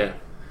 Yeah.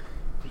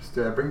 Just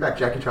bring back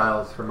Jackie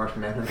Childs for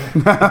Martian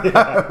Manhunter.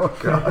 Oh,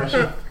 gosh.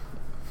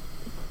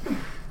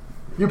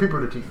 You people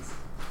are teens.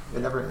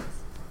 It never ends.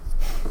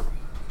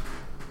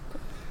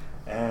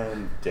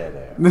 And dead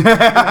air.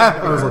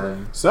 I was like,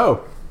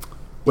 so,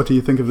 what do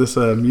you think of this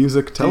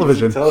music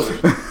television?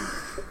 Television.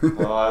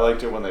 Well, I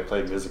liked it when they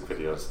played music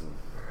videos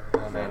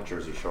on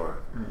Jersey Shore.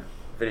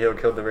 Video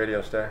killed the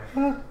radio star.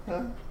 All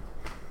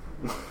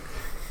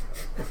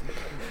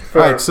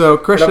right, so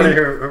Christian, I'm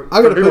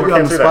going to put you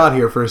on the spot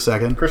here for a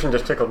second. Christian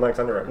just tickled Mike's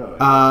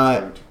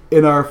underwear.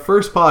 In our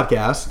first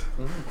podcast,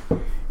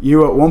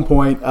 you at one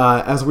point,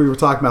 as we were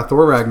talking about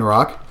Thor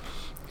Ragnarok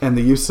and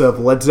the use of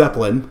Led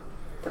Zeppelin.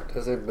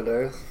 Does it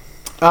Bedarius?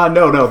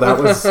 No, that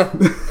was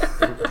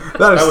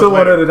I still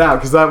wanted it out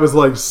because that was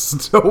like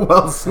so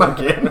well snuck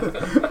in.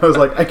 I was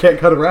like, I can't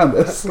cut around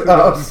this.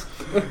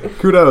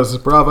 Kudos,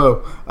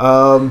 bravo.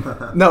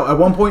 No, at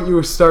one point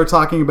you started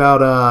talking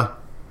about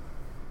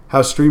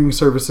how streaming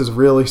services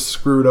really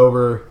screwed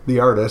over the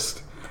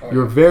artist. You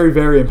were very,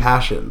 very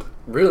impassioned.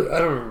 Really? I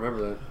don't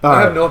remember that.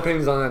 I have no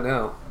opinions on that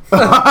now.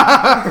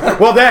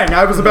 Well, dang,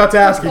 I was about to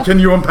ask you, can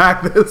you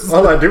unpack this?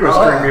 All I do is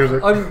stream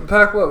music.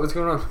 Unpack what? What's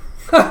going on?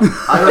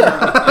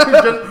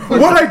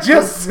 What I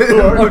just said.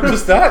 Oh,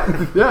 just that?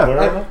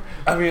 Yeah.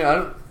 I mean,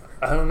 I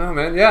don't know,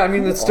 man. Yeah, I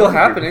mean, it's still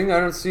happening. I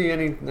don't see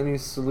any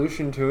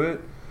solution to it.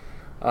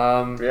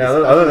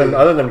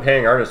 Other than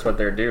paying artists what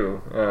they're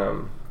due.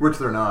 Which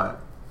they're not.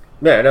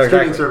 Yeah, no,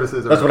 Streaming exactly.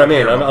 services. That's what I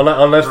mean.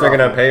 Unless they're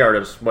going to pay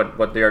artists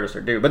what the artists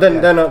are due. But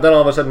then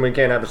all of a sudden we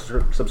can't have a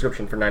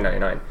subscription for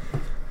 $9.99.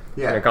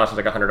 Yeah, and it costs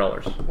us like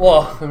 $100.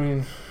 Well, I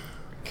mean,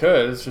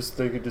 it's just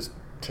they could just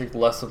take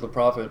less of the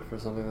profit for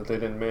something that they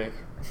didn't make.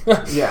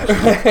 But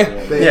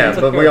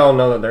we all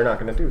know that they're not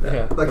going to do that.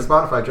 Yeah. Like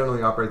Spotify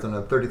generally operates on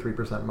a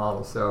 33%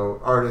 model,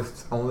 so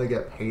artists only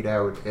get paid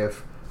out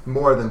if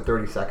more than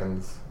 30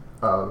 seconds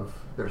of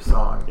their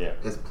song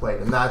is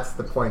played, and that's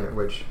the point at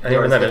which. And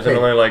even then, isn't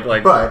only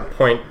like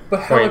point.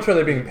 But how much are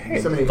they being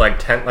paid? Like a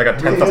tenth of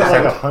a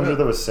cent. Like 100th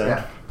of a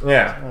cent.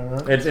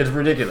 Yeah, it's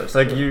ridiculous.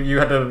 Like you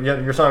had to,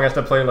 your song has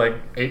to play like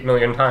 8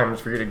 million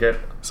times for you to get.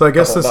 So I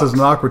guess this is an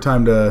awkward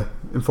time to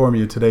inform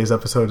you. Today's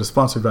episode is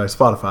sponsored by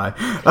Spotify.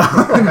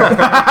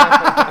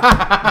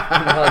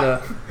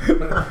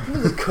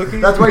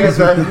 That's why you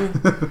said.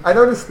 I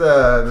noticed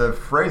the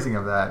phrasing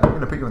of that. I'm going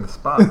to put you on the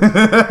spot,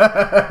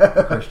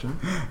 Christian.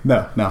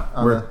 No,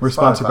 we're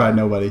sponsored by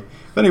nobody.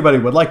 If anybody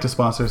would like to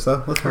sponsor us,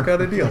 though, let's work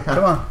out a deal.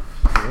 Come on.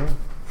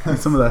 Need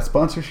some of that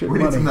sponsorship money.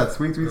 We need some of that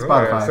sweet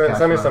Spotify.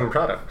 Send me some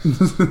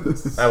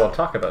products. I will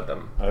talk about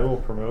them. I will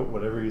promote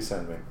whatever you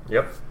send me.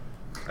 Yep.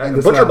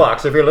 Butcher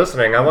Box, if you're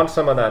listening, I want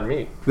some of that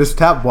meat. This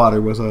tap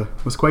water was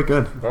quite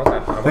good.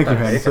 Thank you,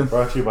 Hamilton.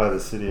 Brought to you by the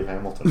city of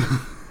Hamilton.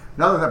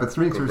 Not only that, but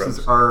streaming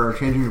services are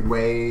changing the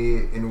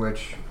way in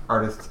which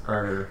artists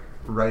are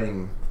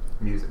writing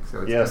music.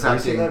 So it's have you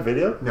seen that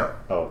video? No.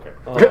 Oh, okay.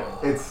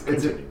 It's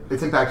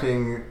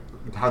impacting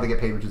how they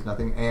get paid, which is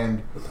nothing,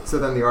 and so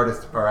then the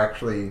artists are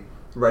actually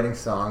writing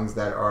songs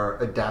that are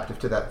adaptive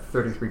to that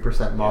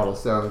 33% model.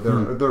 So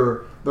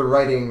they're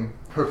writing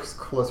hooks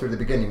closer to the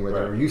beginning, where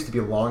there used to be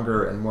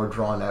longer and more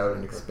drawn out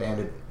and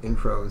expanded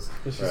intros,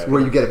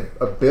 where you get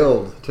a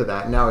build to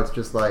that. Now it's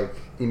just like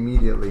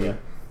immediately. Yeah.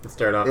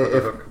 Start off with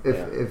the hook.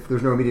 If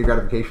there's no immediate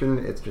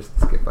gratification, it's just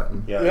the skip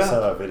button. Yeah, I saw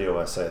that video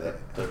essay that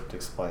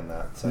explained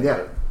that. Saying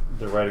that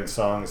they're writing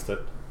songs that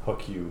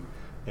hook you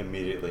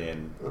immediately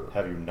and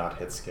have you not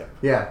hit skip.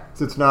 Yeah,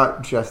 so it's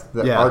not just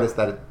the artist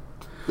that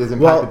is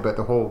impacted, but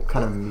the whole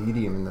kind of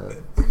medium in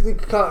the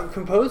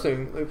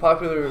composing,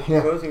 popular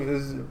composing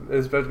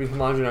is about to be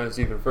homogenized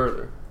even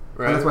further.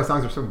 Right? And that's why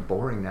songs are so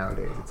boring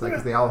nowadays. It's like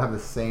because they all have the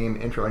same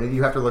intro, and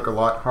you have to look a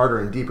lot harder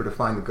and deeper to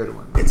find the good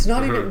ones. It's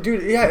not even,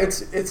 dude. Yeah,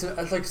 it's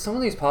like some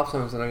of these pop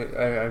songs that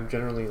I'm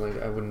generally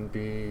like I wouldn't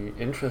be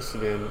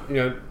interested in. You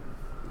know,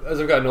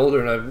 as I've gotten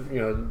older and I've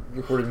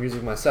recorded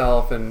music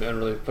myself and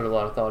really put a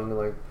lot of thought into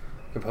like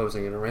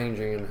composing and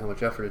arranging and how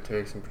much effort it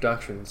takes and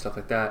production and stuff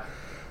like that.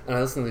 And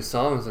I listen to these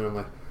songs and I'm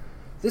like,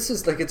 this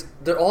is like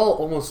they're all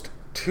almost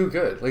too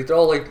good. Like they're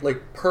all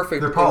like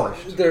perfect. They're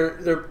polished.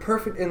 They're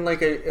perfect in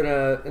like in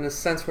a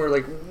sense where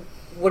like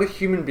what a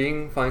human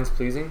being finds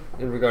pleasing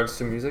in regards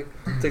to music.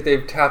 It's like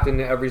they've tapped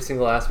into every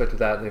single aspect of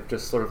that and they've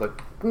just sort of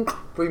like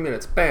 3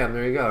 minutes, bam,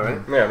 there you go,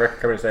 right? Yeah, record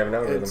companies have an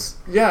algorithm. It's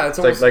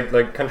almost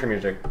like country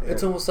music.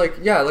 It's almost like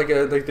like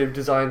they've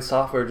designed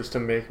software just to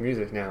make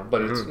music now,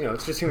 but it's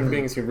it's just human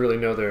beings who really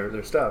know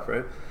their stuff,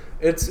 right?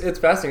 It's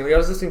fascinating. Like I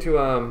was listening to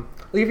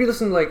like if you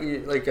listen to like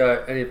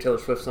any of Taylor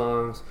Swift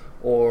songs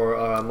or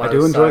I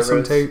do enjoy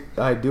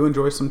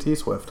some T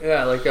Swift.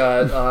 Yeah, like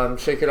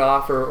Shake It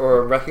Off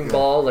or Wrecking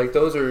Ball. Like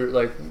those are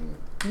like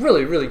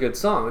really, really good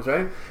songs,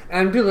 right?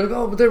 And people are like,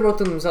 oh, but they wrote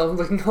them themselves. I'm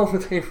like, no,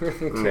 they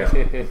really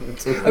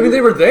didn't. I mean,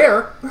 they were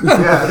there.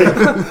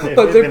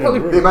 But they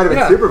might have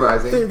been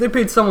supervising. They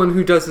paid someone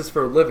who does this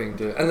for a living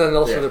to, and then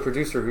also the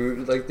producer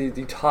who, like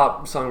the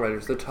top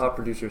songwriters, the top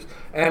producers,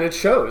 and it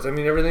shows. I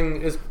mean,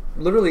 everything is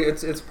literally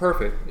it's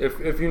perfect.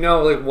 If you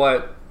know like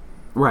what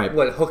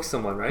hooks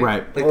someone, right?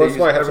 Right. Like, well, that's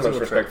why I have so much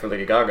respect for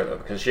Lady Gaga though,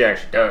 because she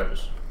actually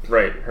does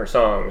write her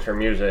songs, her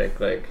music,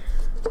 like.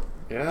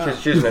 Yeah.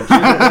 She's an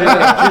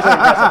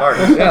impressive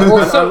artist. Yeah,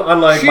 well, so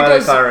unlike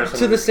Miley Cyrus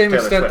to the same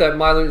Taylor extent Swift. that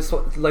Miley,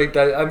 like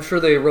that, I'm sure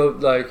they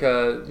wrote like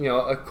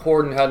a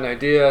chord and had an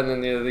idea, and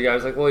then the guy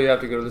was like, well, you have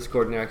to go to this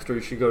chord next, or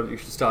you should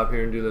stop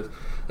here and do this.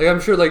 Like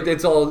I'm sure like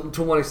it's all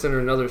to one extent or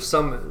another.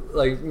 Some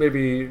like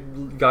maybe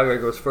Gaga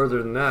goes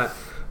further than that,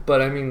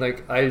 but I mean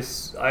like I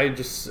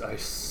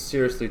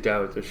seriously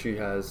doubt that she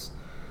has.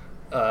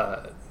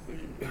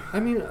 I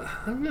mean,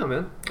 I don't know,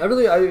 man. I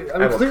mean,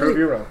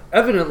 clearly,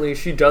 evidently,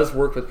 she does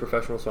work with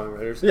professional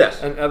songwriters.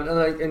 Yes,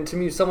 and to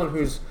me, someone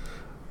who's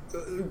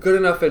good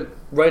enough at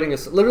writing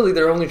literally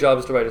their only job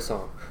is to write a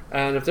song.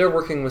 And if they're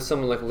working with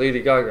someone like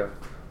Lady Gaga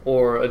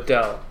or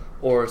Adele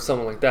or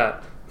someone like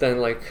that, then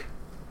like,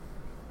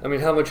 I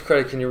mean, how much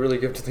credit can you really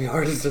give to the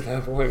artist at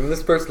that point? I mean,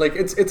 this person, like,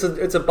 it's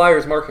a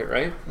buyer's market,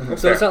 right? Mm-hmm.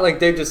 So it's not like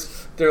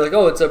they're like,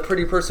 oh, it's a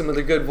pretty person with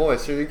a good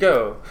voice. Here you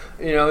go.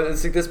 You know,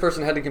 it's like this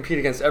person had to compete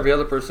against every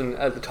other person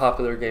at the top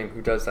of their game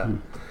who does that.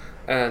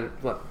 And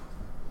what?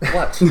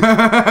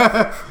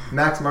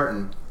 Max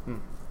Martin.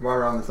 While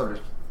we're on the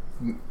subject.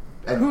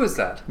 And who is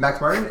that? Max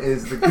Martin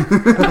is he's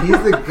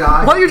the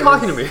guy. Why are you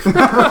talking to me?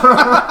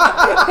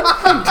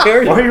 How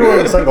dare you? Why are you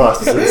wearing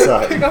sunglasses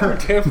inside?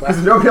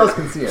 Because nobody else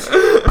can see it.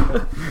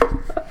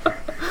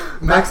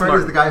 Max Martin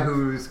is the guy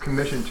who's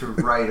commissioned to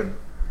write a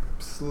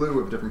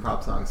slew of different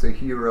pop songs. So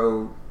he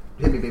wrote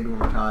 "Hit Me Baby One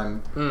More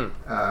Time,"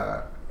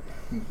 a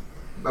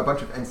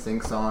bunch of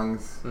NSYNC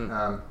songs,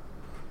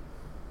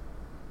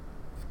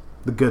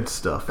 the good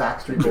stuff,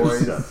 Backstreet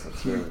Boys.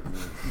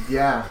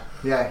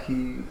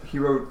 He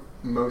wrote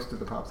most of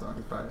the pop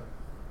songs by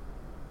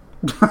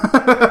artists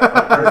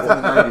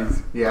in the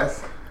 90s.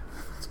 Yes.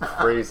 It's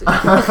crazy. I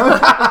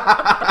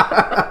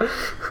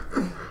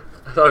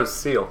thought it was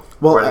Seal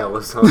writing all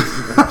those songs.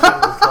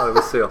 I thought it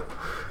was Seal.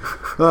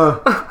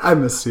 I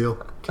miss Seal.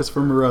 Kiss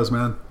from a Rose,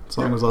 man. The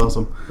song was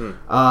awesome.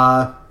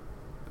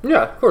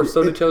 Yeah, of course.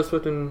 So did Taylor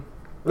Swift and...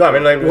 No, I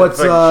mean, like,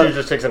 she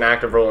just takes an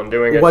active role in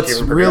doing it. What's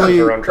she really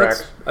her own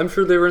tracks. I'm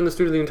sure they were in the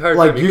studio the entire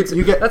time. You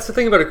get that's the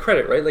thing about a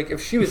credit, right? Like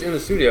if she was in the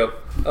studio,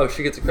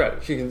 she gets a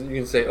credit. You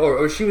can say,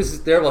 or she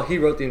was there while he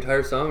wrote the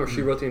entire song, or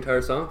she wrote the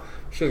entire song.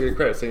 She'll get a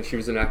credit saying she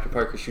was an active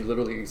part because she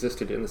literally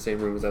existed in the same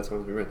room as that song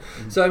was being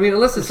written. So I mean,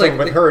 unless it's like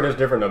with her, it is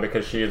different though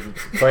because she is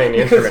playing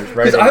the instruments,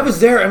 right? Because I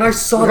was there and I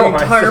saw the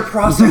entire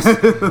process.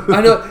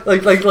 I know,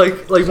 like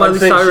Miley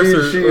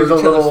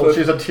Cyrus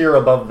she's a tier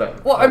above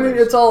them. Well, I mean,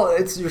 you're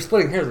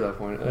splitting hairs at that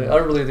point. I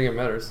don't really think it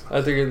matters.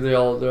 I think they're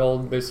all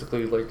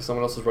basically like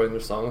someone else is writing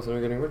their songs and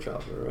they're getting rich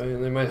off of it, right?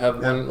 And they might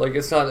have one like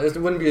it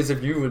wouldn't be as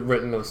if you had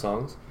written those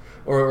songs,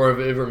 or if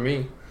it were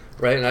me.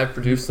 Right, and I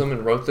produced them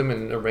and wrote them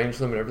and arranged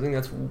them and everything.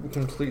 That's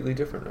completely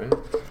different, right?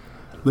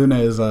 Luna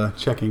is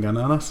checking in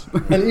on us.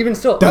 And even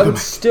still, I would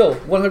still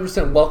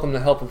 100% welcome the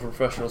help of a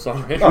professional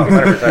songwriter. Oh,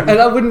 and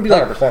I wouldn't be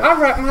like, 100%.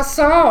 I write my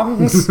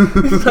songs.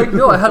 It's like,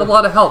 no, I had a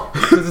lot of help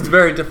because it's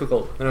very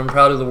difficult, and I'm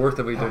proud of the work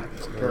that we do.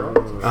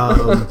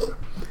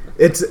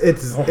 It's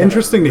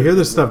interesting to hear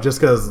this stuff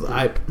just because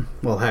I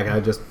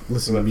just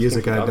listen to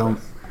music. I don't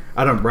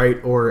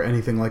write or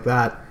anything like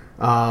that.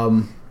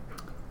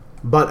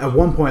 But at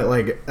one point,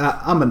 like,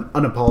 I'm an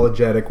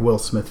unapologetic Will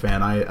Smith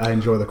fan. I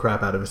enjoy the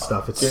crap out of his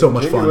stuff. It's so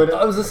much fun.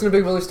 I was listening to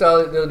Big Willie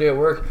Style the other day at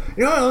work.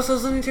 You know what else I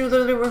was listening to the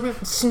other day at work?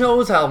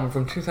 Snow's album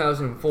from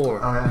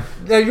 2004. Oh, yeah.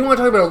 Now, you want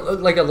to talk about,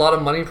 like, a lot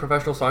of money in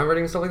professional songwriting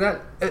and stuff like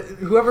that?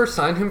 Whoever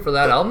signed him for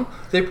that album,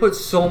 they put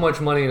so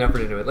much money and effort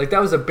into it. Like,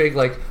 that was a big,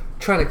 like,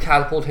 trying to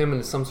catapult him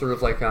into some sort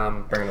of like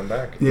bringing him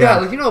back. Yeah,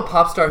 like you know a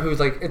pop star who's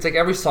like it's like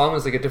every song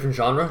is like a different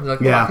genre. They're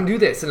like, I can do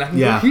this and I can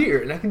go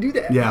here and I can do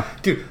that. Yeah,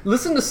 dude,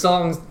 listen to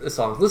songs.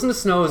 Listen to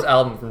Snow's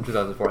album from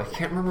 2004. I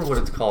can't remember what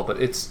it's called, but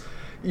it's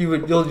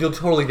you'll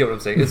totally get what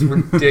I'm saying. It's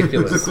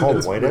ridiculous. Is it called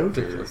Whiteout?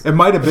 Ridiculous. It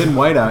might have been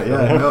Whiteout,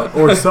 yeah,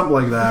 or something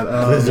like that.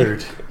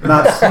 Blizzard.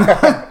 Not.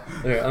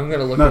 Yeah, I'm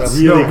gonna look it up. It's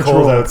really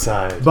cold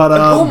outside. But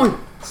oh my.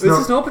 Is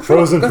it Snow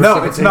Patrol?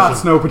 No, it's not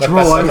Snow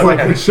Patrol. I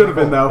think it should have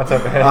been though.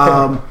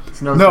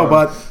 No,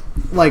 but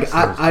like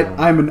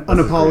I'm an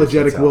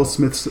unapologetic Will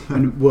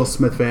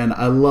Smith fan.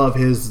 I love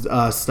his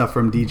stuff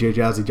from DJ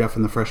Jazzy Jeff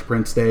and the Fresh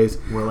Prince days.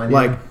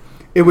 Like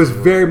it was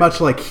very much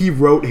like he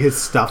wrote his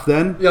stuff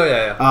then.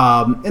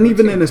 Yeah. And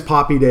even in his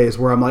poppy days,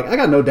 where I'm like, I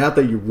got no doubt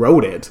that you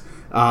wrote it.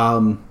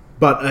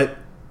 But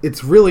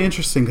it's really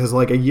interesting because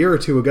like a year or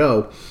two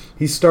ago,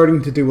 he's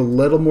starting to do a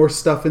little more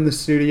stuff in the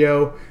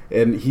studio,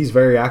 and he's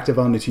very active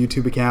on his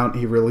YouTube account.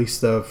 He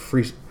released a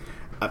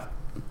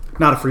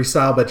not a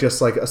freestyle, but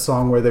just like a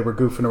song where they were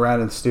goofing around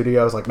in the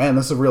studio. I was like, man,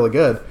 this is really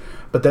good.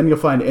 But then you'll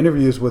find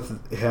interviews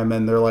with him,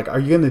 and they're like, are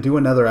you going to do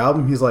another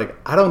album? He's like,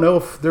 I don't know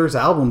if there's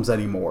albums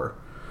anymore.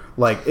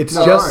 Like it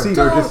just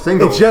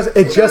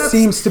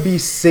seems to be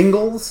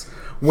singles,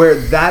 where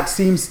that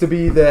seems to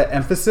be the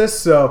emphasis.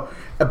 So.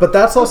 But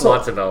that's also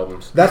lots of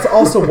albums. That's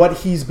also what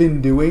he's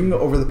been doing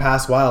over the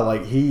past while.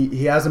 Like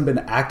he hasn't been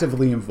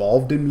actively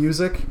involved in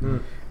music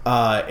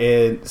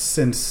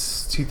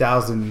since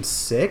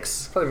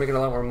 2006. Probably making a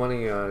lot more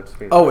money.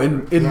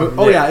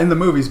 In the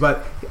movies.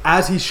 But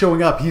as he's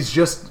showing up, he's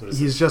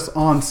just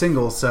on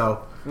singles.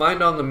 So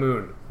Mind on the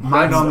Moon.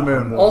 Mind on the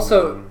Moon.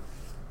 Also,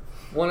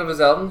 one of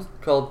his albums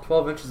called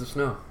 12 Inches of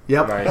Snow.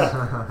 Yep. Nice.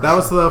 That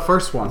was the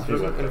first one.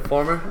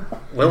 Informer.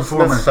 Will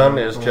Smith's son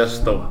is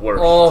just the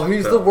worst. Oh,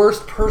 he's the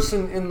worst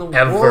person in the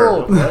Ever.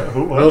 world.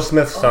 Will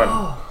Smith's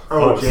son.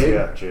 Jade?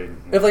 Yeah, Jade.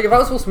 If I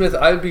was Will Smith,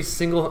 I'd be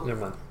single.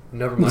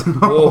 Never mind.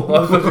 Whoa.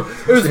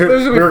 It was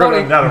gonna be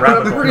funny, but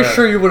I'm pretty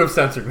sure you would have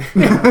censored me.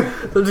 I'm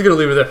just gonna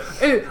leave it there.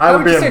 Hey, I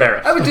would be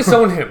embarrassed. I would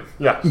disown him.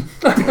 Yes.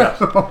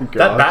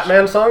 That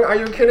Batman song? Are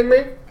you kidding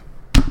me?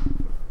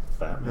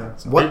 Batman.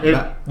 What? You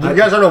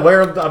guys aren't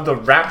aware of the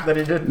rap that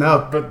he did?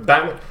 No. But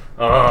Batman.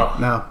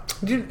 No.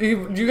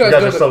 You guys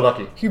are so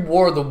lucky. He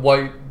wore the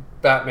white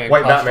Batman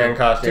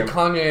costume to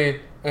Kanye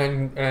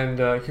and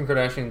Kim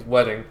Kardashian's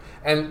wedding.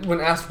 And when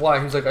asked why,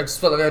 he was like, I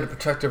just felt like I had to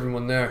protect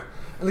everyone there.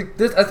 Like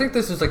this, I think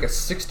this is like a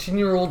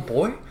 16-year-old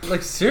boy.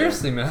 Like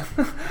seriously, man.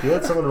 You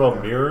had something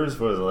about mirrors.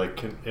 Was it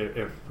like,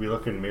 if we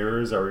look in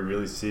mirrors, are we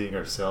really seeing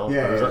ourselves?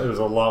 Yeah, it was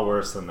a lot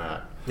worse than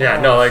that.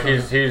 Yeah, no, like he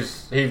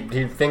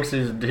thinks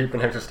he's deep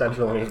and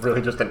existential, and he's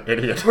really just an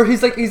idiot. Or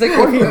he's like,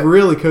 or he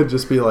really could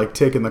just be like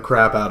taking the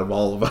crap out of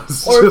all of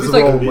us. Or just he's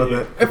like, roll with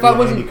it. If I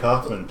wasn't Andy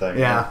Kaufman thing.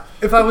 Yeah.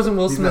 If I wasn't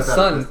Will Smith's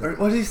son, autistic. or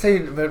what did he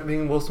say about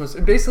being Will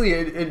Smith? Basically,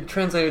 it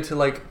translated to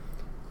like,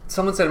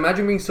 someone said,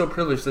 imagine being so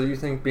privileged that you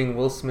think being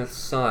Will Smith's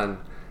son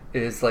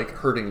is like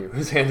hurting you,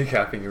 is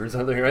handicapping you or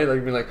something, right?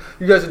 Like being like,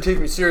 you guys would take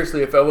me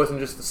seriously if I wasn't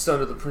just the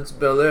son of the Prince of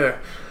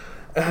Bel-Air.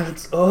 And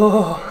it's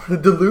the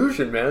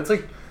delusion, man. It's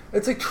like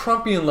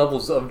Trumpian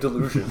levels of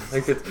delusion.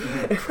 Like it's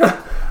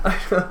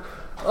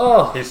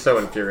He's so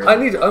infuriating.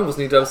 I almost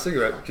need to have a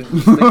cigarette. Just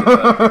thinking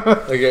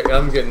about it. Like,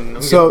 I'm getting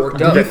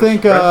worked up. Do you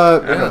think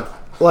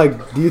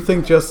do you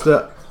think just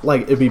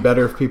like it'd be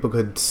better if people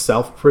could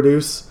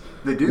self-produce?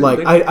 They do. Like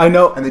I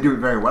know, and they do it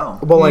very well.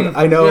 well, like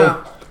I know.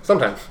 Yeah.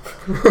 Sometimes.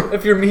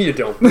 If you're me, you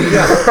don't.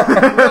 Yeah.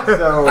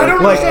 So, I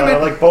don't understand,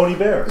 man. Like Boney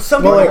Bear.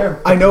 Well, like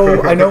I know,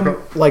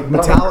 like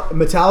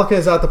Metallica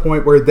is at the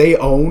point where they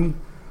own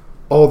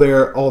all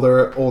their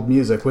old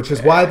music, which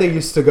is why they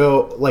used to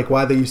go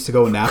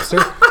Napster.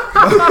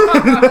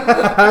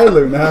 Hi,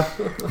 Luna.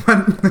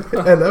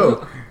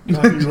 Hello.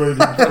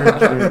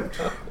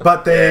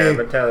 But they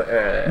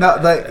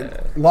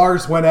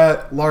Lars went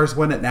at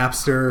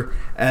Napster,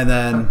 and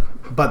then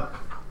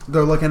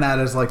they're looking at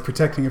it as like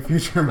protecting a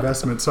future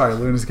investment. Sorry,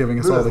 Luna's giving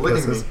us all the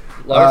kisses.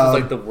 Lars is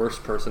like the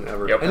worst person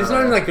ever. Yep. And he's not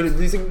even that good.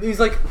 He's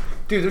like,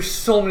 dude, there's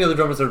so many other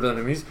drummers that have done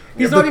him. He's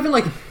not even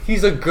like,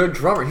 he's a good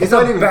drummer. He's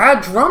a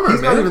bad drummer,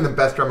 He's man. not even the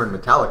best drummer in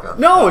Metallica.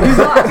 No, he's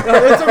not.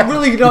 It's a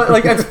really,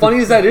 like, as funny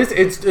as that is,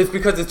 it's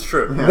because it's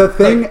true. Yeah.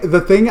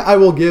 The thing I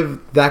will give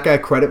that guy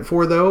credit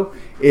for, though,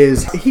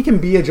 is he can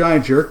be a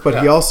giant jerk,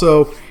 but he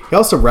also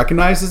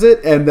recognizes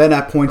it, and then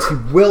at points he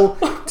will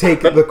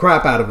take the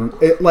crap out of him.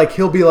 Like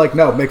he'll be like,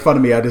 "No, make fun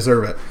of me. I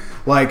deserve it."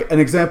 Like an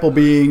example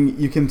being,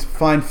 you can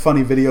find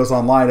funny videos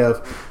online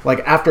of like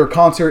after a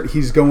concert,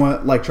 he's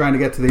going like trying to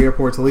get to the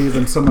airport to leave,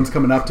 and someone's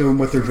coming up to him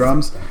with their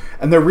drums,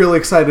 and they're really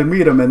excited to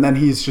meet him, and then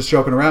he's just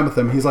joking around with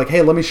them. He's like,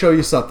 "Hey, let me show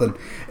you something.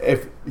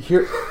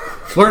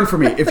 Learn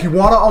from me. If you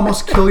want to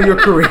almost kill your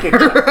career."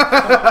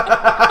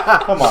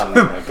 Come on,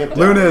 Luna.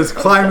 Luna is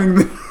climbing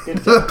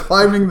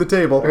the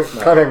table.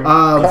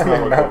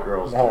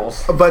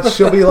 But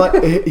she'll be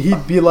like,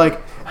 he'd be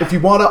like, if you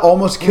want to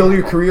almost kill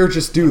your career,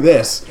 just do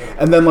this,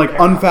 and then like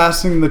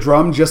unfastening the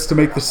drum just to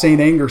make the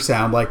Saint Anger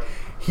sound. Like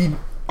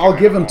I'll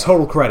give him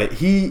total credit.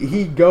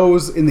 He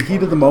goes in the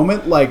heat of the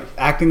moment, like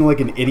acting like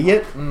an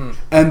idiot,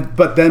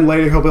 but then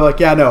later he'll be like,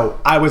 "Yeah, no,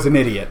 I was an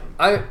idiot."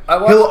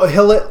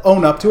 He'll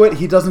own up to it.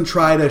 He doesn't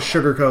try to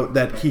sugarcoat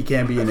that he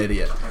can be an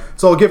idiot.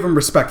 So I'll give him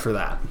respect for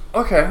that.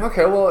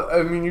 Okay. Well,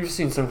 I mean, you've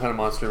seen Some Kind of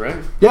Monster, right?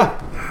 Yeah.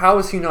 How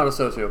is he not a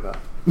sociopath?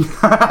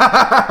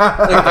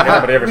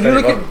 Nobody ever When you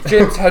look at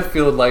James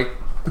Hetfield, like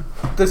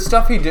the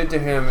stuff he did to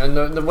him and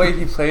the way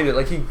he played it,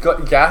 like he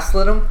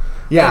gaslit him.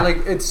 Yeah. And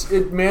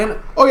like man.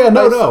 Oh yeah,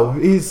 no.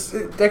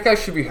 That guy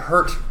should be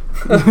hurt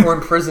or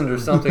imprisoned or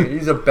something.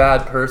 He's a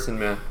bad person,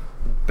 man.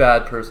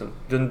 Bad person.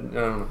 I don't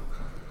know.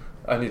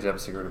 I need to have a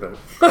cigarette about it.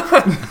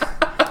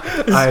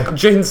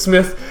 Jaden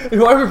Smith.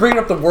 Why are we bringing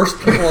up the worst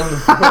people in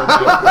the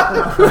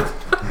world?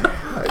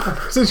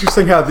 It's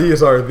interesting how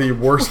these are the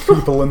worst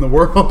people in the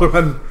world.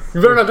 When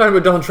you better not talk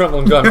about Donald Trump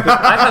on gun.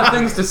 I have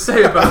things to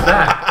say about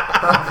that.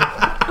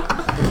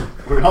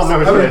 We all know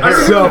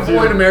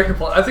avoid American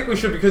politics. I think we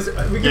should, because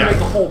we can make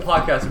the whole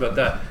podcast about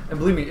that. And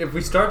believe me, if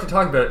we start to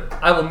talk about it,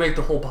 I will make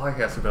the whole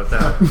podcast about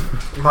that.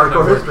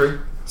 Hardcore history.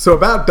 So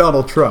about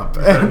Donald Trump.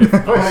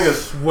 I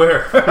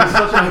swear. He's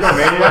such a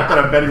maniac that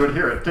I bet he would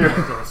hear it too.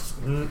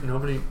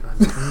 Nobody.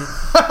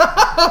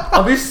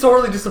 I'll be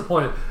sorely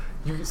disappointed.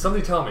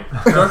 Somebody tell me.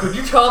 Darko,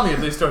 you tell me if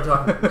they start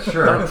talking.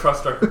 Sure. I don't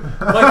trust Darko.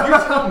 Like, you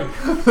tell me.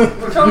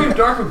 Tell me if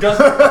Darko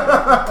doesn't.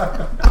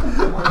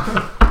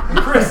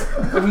 Chris,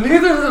 if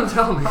neither of them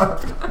tell me,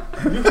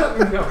 you let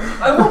me know.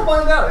 I will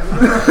find out.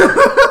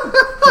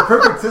 It's a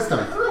perfect system.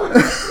 Go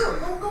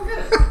get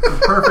it. It's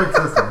a perfect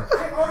system.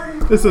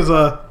 This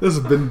has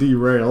been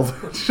derailed.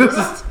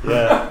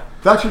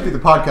 That should be the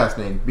podcast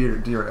name.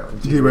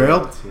 Derailed.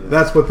 Derailed?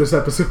 That's what this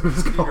episode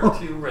is called.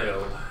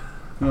 Derailed.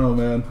 Oh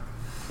man.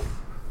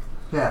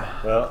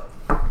 Yeah. Well,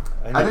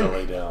 I need to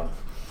lay down.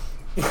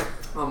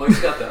 Oh,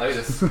 Mike's got the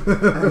itis.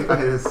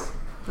 Itis.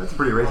 That's a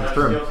pretty racist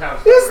term. Is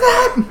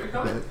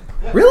that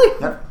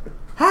really? Yep.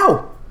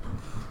 How?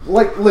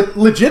 Like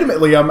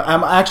legitimately, I'm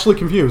actually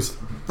confused.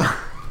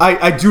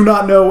 I do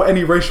not know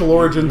any racial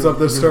origins of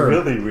this term.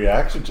 Really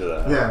reaction to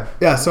that? Yeah.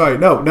 Yeah. Sorry.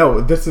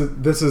 No. This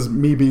is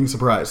me being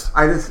surprised.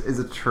 Itis is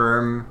a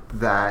term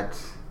that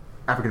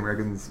African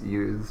Americans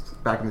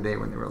used back in the day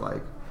when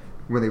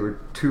they were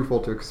too full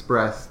to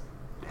express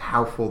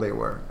how full they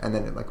were, and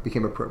then it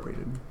became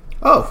appropriated.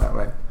 Oh, that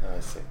way. I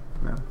see.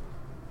 Yeah.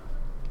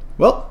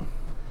 Well,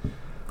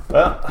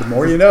 the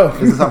more you Is know.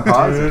 this on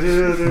pause?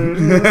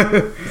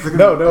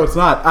 No, it's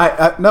not.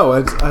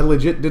 I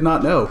legit did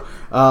not know.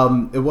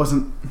 It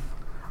wasn't.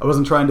 I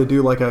wasn't trying to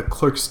do like a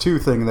Clerks 2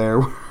 thing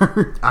there.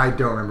 I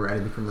don't remember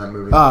anything from that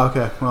movie. Oh,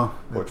 okay. Well,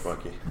 Porch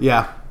Monkey.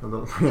 yeah. A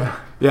little, yeah.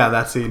 Yeah,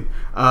 that scene.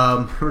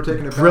 We're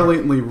taking it back.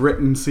 Brilliantly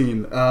written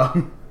scene.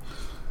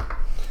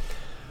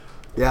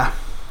 Yeah.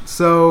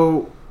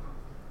 So,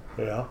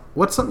 Yeah.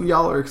 what's something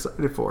y'all are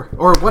excited for?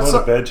 Or I what's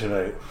want to bed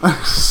tonight.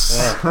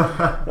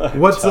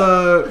 what's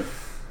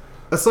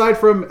aside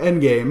from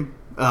Endgame?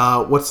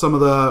 What's some of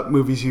the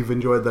movies you've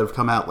enjoyed that have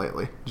come out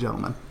lately,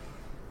 gentlemen?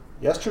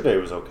 Yesterday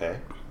was okay.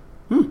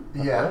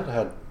 Yeah. It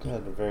had a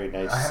very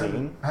nice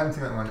scene. I haven't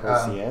seen that one.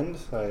 Towards the end.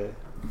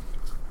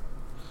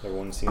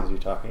 Everyone seems to be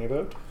talking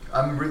about.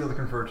 I'm really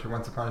looking forward to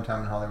Once Upon a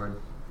Time in Hollywood.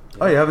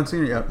 Oh, you haven't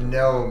seen it yet?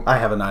 No. I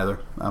haven't either.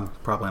 I'm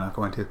probably not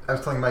going to. I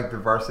was telling Mike the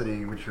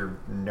Varsity, which you're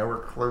nowhere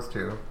close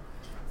to,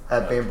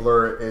 at Bay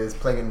Blur is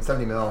playing it in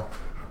 70 mil.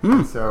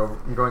 So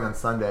I'm going on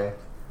Sunday.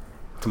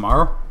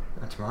 Tomorrow?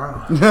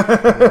 Tomorrow.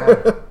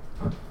 Yeah.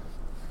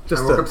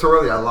 I woke up so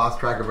early, I lost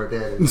track of what day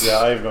it is. Yeah,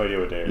 I have no idea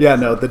what day it is. Yeah,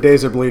 no, the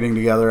days are bleeding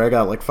together. I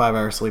got like 5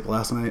 hours sleep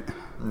last night.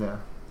 Yeah.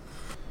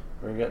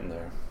 We're getting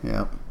there.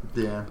 Yeah.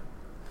 Yeah.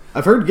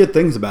 I've heard good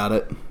things about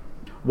it.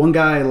 One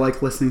guy I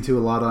like listening to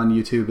a lot on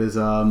YouTube is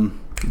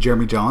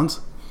Jeremy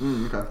Johns.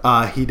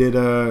 Okay.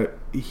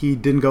 He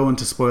didn't go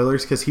into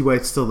spoilers because he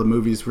waits till the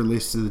movie's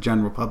released to the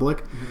general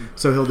public.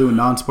 So he'll do a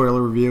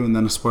non-spoiler review and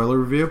then a spoiler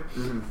review.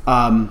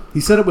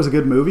 He said it was a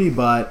good movie,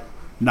 but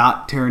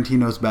not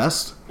Tarantino's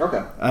best.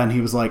 Okay. And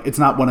he was like, it's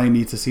not one I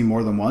need to see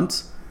more than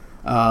once.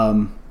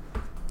 Yeah,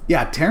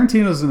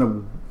 Tarantino's in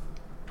a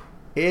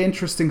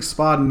interesting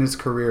spot in his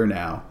career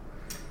now.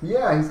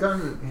 Yeah, he's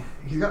gotten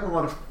a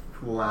lot of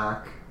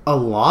flack. A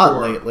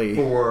lot lately.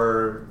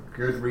 For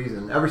good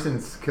reason. Ever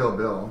since Kill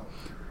Bill.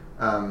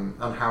 On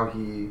how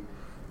he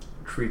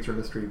treats or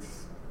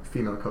mistreats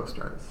female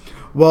co-stars.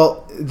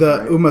 Well, the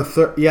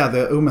right?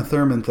 The Uma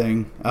Thurman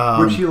thing.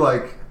 Which he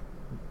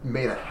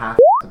made a half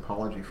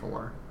apology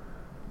for.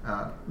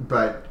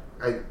 But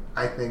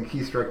I think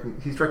he strikes me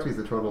as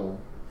a total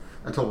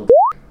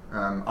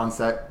on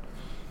set.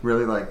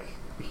 Really,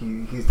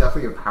 he's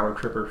definitely a power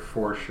tripper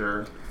for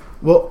sure.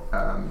 Well,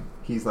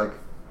 he's like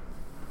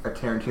a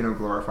Tarantino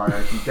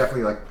glorifier. He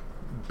definitely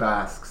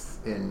basks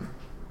in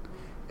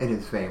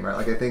his fame, right?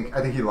 I think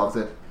he loves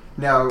it.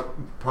 Now,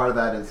 part of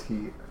that is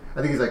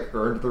I think he's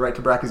earned the right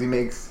to brag because he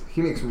makes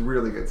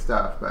really good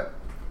stuff, but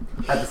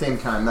at the same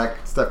time,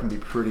 that stuff can be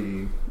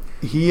pretty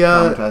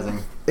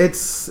traumatizing.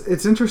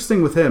 It's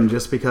interesting with him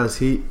just because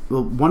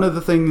one of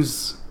the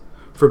things,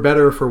 for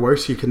better or for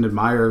worse, you can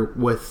admire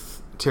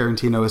with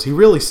Tarantino is he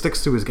really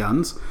sticks to his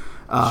guns.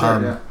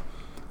 Sure, yeah.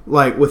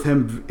 Like with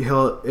him,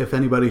 if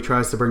anybody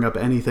tries to bring up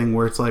anything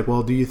where it's like,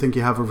 well, do you think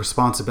you have a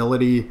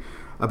responsibility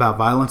about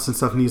violence and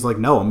stuff? And he's like,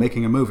 no, I'm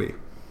making a movie.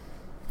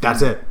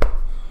 That's it.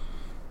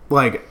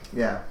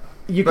 Yeah.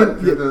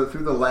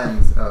 Through the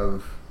lens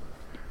of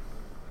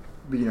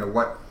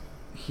what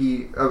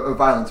of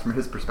violence from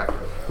his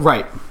perspective.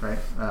 Right. Right.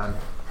 I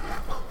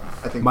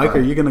think. Mike, are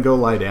you gonna go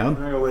lie down?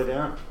 I'm gonna go lay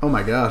down. Oh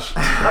my gosh.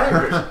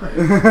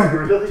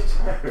 I'm really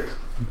tired.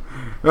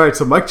 All right,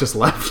 so Mike just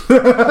left.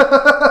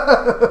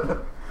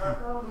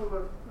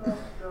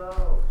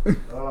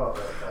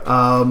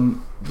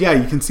 Yeah,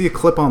 you can see a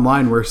clip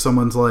online where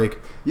someone's like,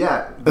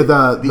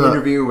 the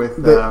interview with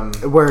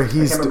where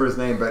he's I can't remember his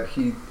name, but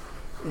he.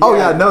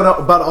 Yeah.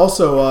 No, but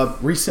also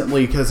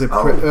recently because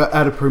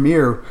at a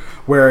premiere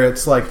where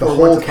it's like the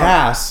whole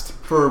cast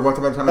for Once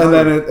Upon a Time, and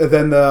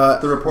then the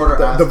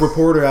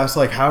reporter asks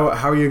like, how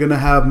are you gonna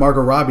have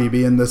Margot Robbie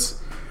be in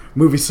this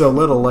movie so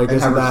little? Like,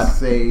 isn't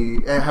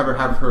that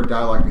have her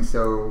dialogue be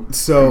so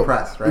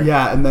compressed, right?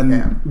 Yeah, and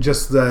then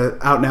just the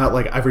out and out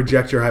I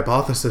reject your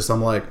hypothesis.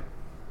 I'm like.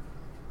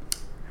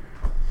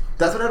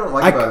 That's what I don't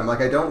like about him.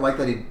 I don't like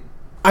that he...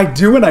 I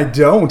do and I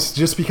don't,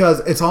 just because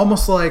it's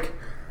almost like...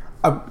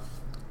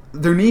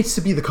 there needs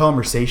to be the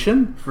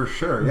conversation. For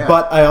sure, yeah.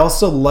 But I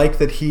also like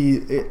that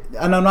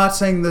and I'm not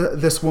saying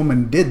this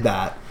woman did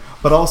that,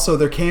 but also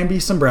there can be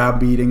some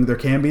browbeating, there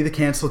can be the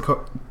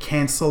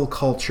cancel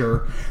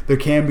culture, there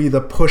can be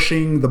the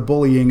pushing, the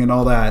bullying and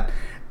all that.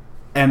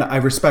 And I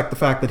respect the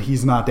fact that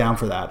he's not down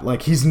for that.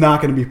 He's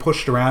not going to be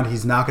pushed around,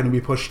 he's not going to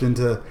be pushed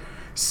into...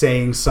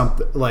 saying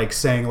something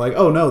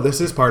oh no,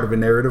 this is part of a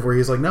narrative where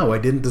he's like, no, I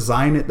didn't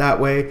design it that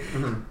way.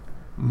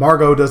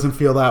 Margot doesn't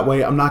feel that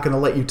way. I'm not going to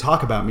let you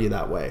talk about me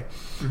that way.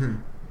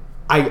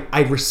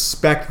 I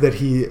respect that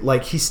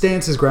he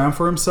stands his ground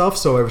for himself,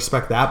 so I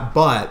respect that.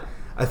 But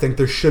I think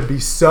there should be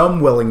some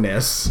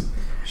willingness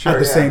at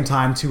the same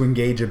time to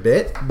engage a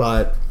bit.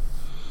 But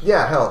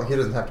yeah, hell, he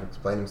doesn't have to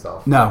explain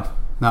himself. No.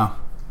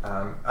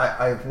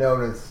 I've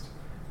noticed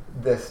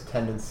this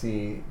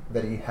tendency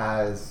that he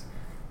has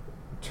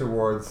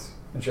towards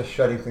just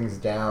shutting things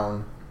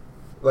down,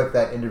 like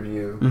that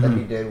interview that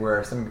he did,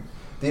 where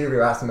the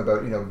interviewer asked him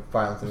about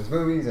violence in his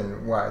movies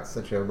and why it's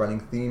such a running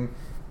theme,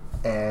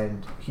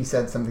 and he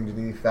said something to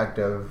the effect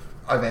of,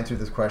 "I've answered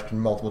this question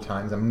multiple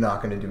times. I'm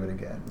not going to do it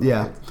again.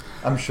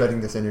 I'm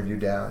shutting this interview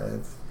down."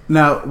 And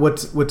now,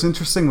 what's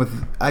interesting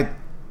with I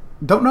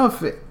don't know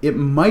if it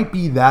might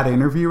be that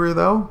interviewer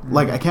though.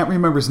 Like I can't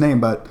remember his name,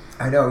 but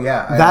I know.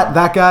 Yeah,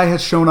 that guy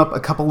has shown up a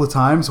couple of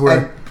times where.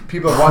 And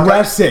people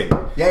pressing.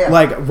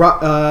 Like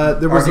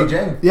there was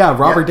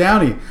Robert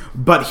Downey,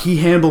 but he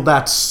handled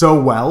that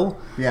so well.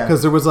 Yeah.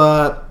 Because there's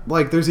a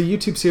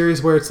YouTube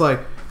series where it's like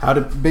how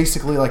to be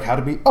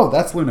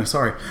that's Luna,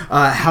 sorry.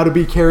 How to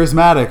be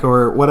charismatic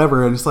or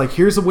whatever, and it's like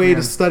here's a way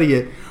to study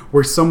it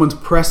where someone's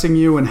pressing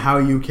you and how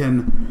you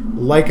can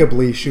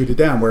likably shoot it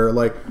down, where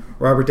like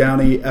Robert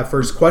Downey at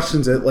first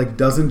questions it, like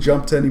doesn't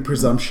jump to any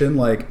presumption,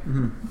 like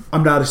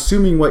I'm not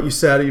assuming what you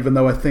said even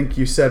though I think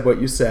you said what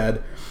you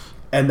said.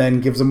 And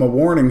then gives him a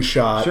warning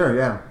shot. Sure,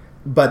 yeah.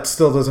 But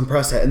still doesn't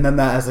press it. And then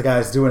as the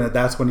guy's doing it,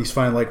 that's when he's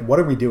finally like,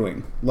 what are we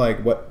doing? Like,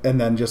 what? And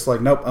then just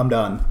like, nope, I'm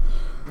done.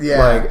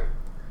 Yeah.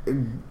 Like,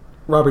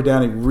 Robert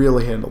Downey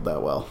really handled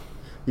that well.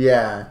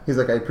 Yeah. He's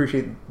like, I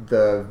appreciate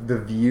the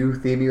View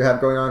theme you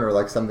have going on, or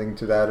like something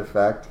to that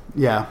effect.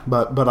 Yeah,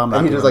 but I'm not.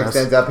 And he just like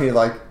stands up and he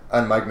like,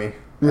 unmic me.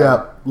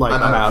 Yeah,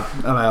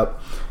 I'm out.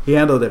 He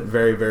handled it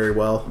very, very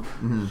well.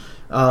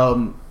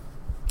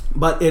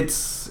 But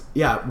it's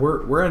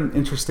we're in an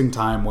interesting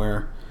time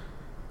where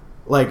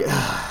like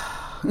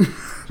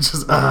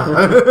just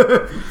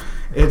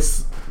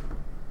it's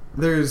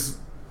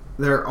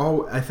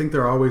I think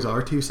there always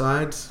are two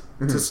sides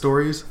to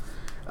stories.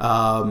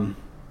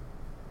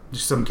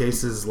 Just some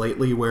cases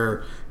lately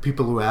where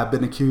people who have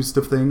been accused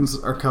of things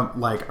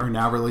are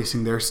now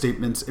releasing their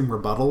statements in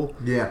rebuttal.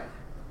 Yeah.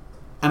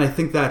 And I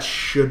think that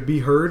should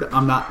be heard.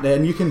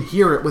 And you can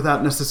hear it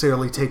without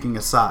necessarily taking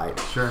a side.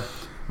 Sure.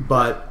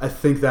 But I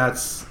think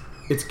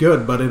it's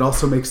good, but it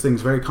also makes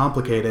things very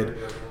complicated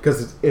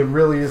because it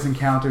really is in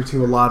counter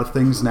to a lot of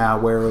things now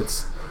where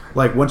it's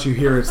like once you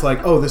hear it's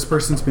like, oh, this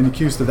person's been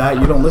accused of that,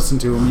 you don't listen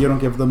to them, you don't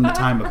give them the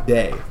time of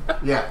day.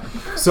 Yeah.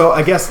 So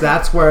I guess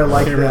that's where I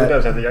like he really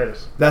does have the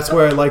itis. That's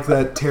where I like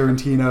that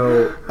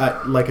Tarantino,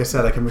 like I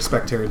said, I can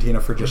respect Tarantino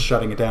for just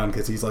shutting it down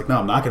because he's like, no,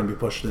 I'm not going to be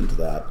pushed into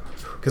that.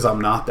 Because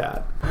I'm not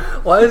that.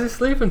 Why is he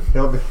sleeping?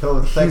 He'll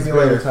thank me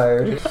later.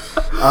 Tired.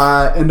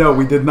 And no,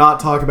 we did not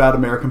talk about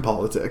American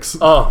politics.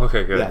 Oh,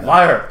 okay, good. Yeah,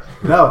 liar.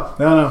 No.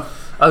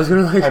 I was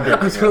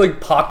gonna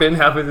pop in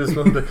halfway through this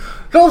movie.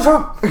 Donald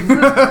Trump.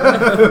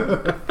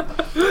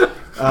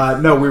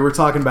 No, we were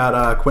talking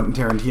about Quentin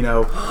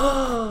Tarantino.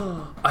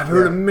 I've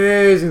heard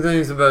amazing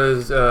things about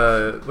his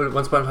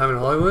Once Upon a Time in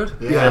Hollywood.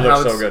 Yeah, it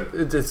looks so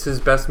good. It's his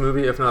best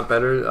movie, if not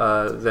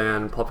better,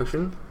 than Pulp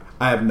Fiction.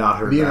 I have not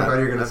heard that.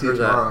 You're going to see it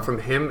tomorrow. That from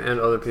him and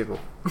other people.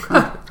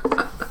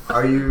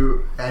 Are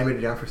you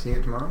animated down for seeing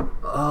it tomorrow?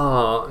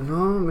 Oh,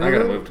 no, man. I got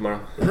to move tomorrow.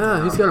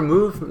 Yeah, he's got to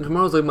move.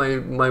 Tomorrow's like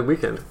my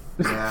weekend.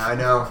 Yeah, I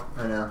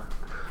know.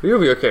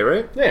 You'll be okay,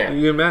 right? Yeah.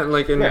 You and Matt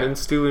and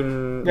Stu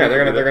and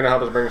they're gonna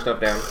help us bring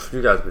stuff down.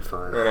 You guys will be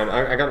fine. And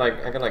I got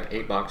like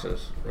 8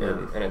 boxes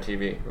and a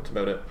TV. That's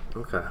about it.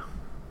 Okay.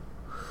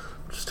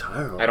 I'm just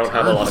tired. I don't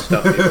have a lot of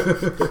stuff.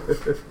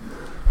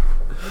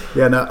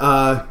 Yeah,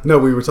 no,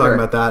 we were talking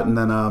about that, and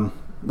then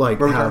like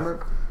how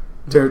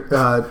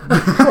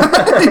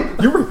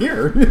you were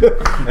here.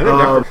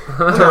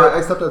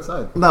 I stepped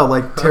outside. No,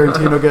 like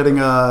Tarantino getting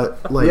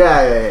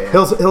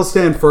He'll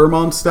stand firm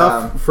on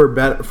stuff for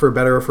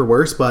better or for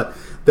worse, but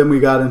then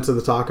we got into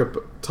the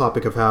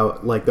topic of how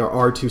like there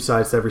are two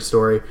sides to every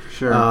story.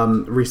 Sure.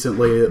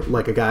 Recently,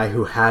 like a guy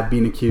who had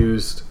been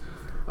accused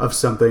of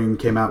something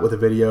came out with a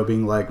video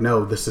being like,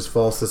 no, this is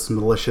false, this is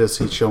malicious.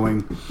 He's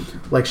showing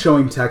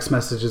text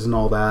messages and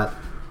all that,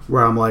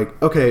 where I'm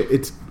like, okay,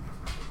 it's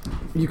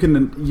you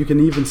can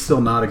even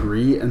still not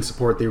agree and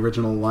support the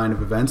original line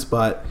of events,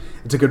 but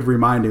it's a good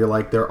reminder,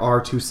 like there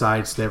are two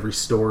sides to every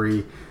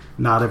story.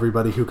 Not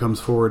everybody who comes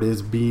forward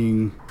is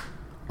being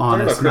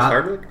honest. Talking about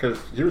Chris Hardwick, because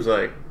he was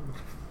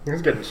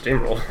getting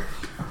steamrolled.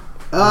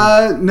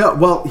 No,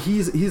 well,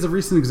 he's a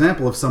recent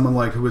example of someone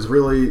like who was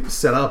really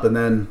set up and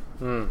then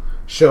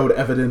showed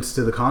evidence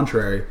to the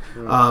contrary.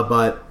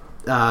 But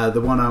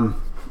the one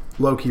I'm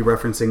low-key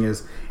referencing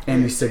is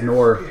Andy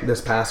Signore this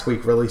past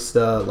week released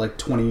a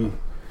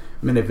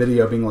 20-minute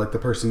video being like, the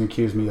person who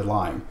accused me of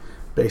lying,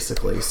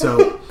 basically.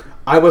 So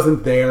I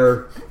wasn't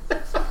there.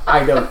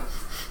 I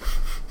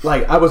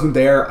wasn't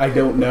there. I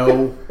don't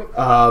know.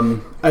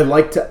 I'd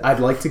like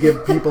to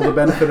give people the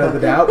benefit of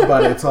the doubt,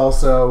 but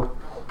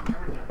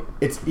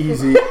it's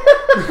easy.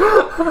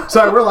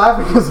 Sorry, we're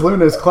laughing because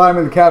Luna is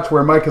climbing the couch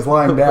where Mike is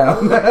lying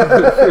down.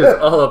 He's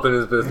all up in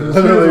his business.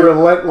 Literally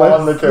relentless.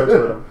 On the couch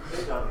with him.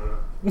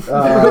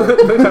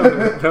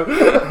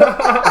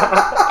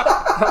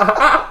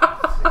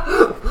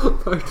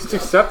 Just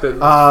accept it.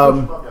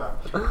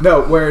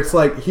 No, where it's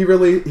like he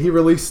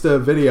released a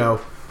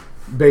video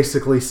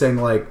basically saying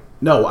like,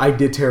 no, I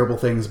did terrible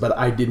things, but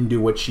I didn't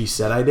do what she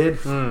said I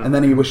did. And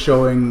then he was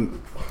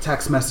showing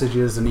text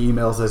messages and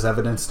emails as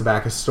evidence to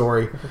back his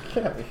story.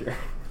 Get out of here.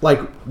 Like,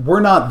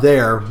 we're not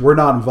there. We're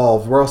not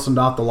involved. We're also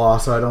not the law,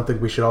 so I don't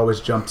think we should always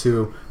jump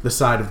to the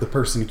side of the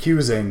person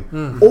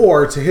accusing.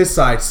 Or to his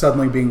side,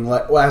 suddenly being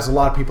like, well, as a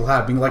lot of people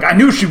have, being like, I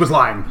knew she was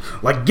lying.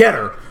 Like, get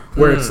her.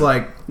 Where it's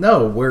like,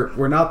 no,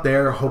 we're not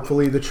there.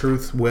 Hopefully the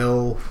truth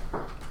will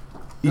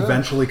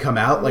eventually come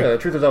out. Like, the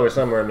truth is always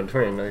somewhere in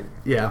between. Like,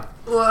 yeah.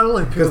 Well, I don't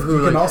like people Because who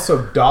you can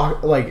also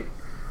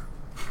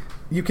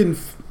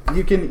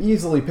you can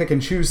easily pick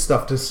and choose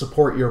stuff to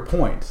support your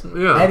point.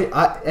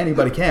 Yeah.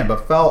 Anybody can,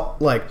 but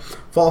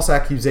false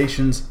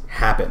accusations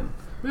happen.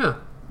 Yeah.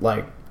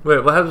 Like,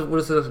 wait, what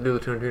does this have to do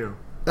with Tarantino?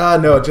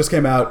 No, it just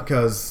came out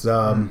because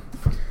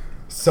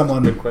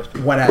someone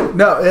went at.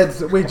 No,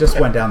 we just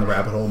went down the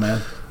rabbit hole,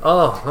 man.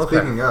 Oh, okay.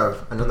 Speaking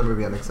of, another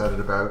movie I'm excited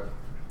about,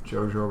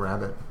 Jojo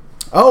Rabbit.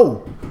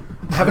 Oh,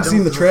 I haven't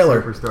seen the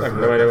trailer. I have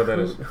no idea what that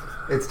is.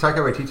 It's Taika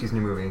Waititi's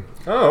new movie.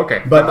 Oh,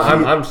 okay. But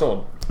I'm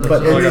sold.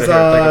 But I gotta hear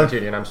Taika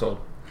Waititi, and I'm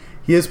sold.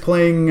 He is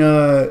playing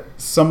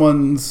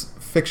someone's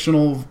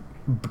fictional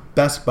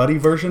best buddy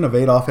version of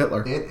Adolf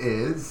Hitler. It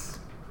is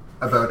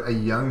about a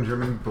young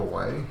German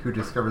boy who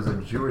discovers a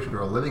Jewish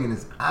girl living in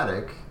his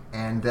attic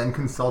and then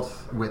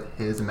consults with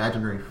his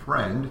imaginary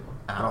friend,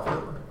 Adolf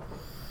Hitler.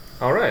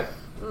 All right.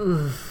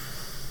 The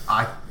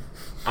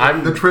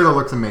trailer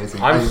looks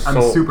amazing. I'm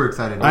super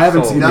excited. I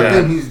haven't seen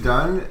nothing he's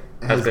done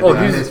has been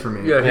nice for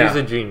me. Yeah, he's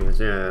a genius.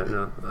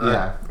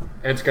 Yeah.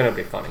 It's gonna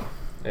be funny.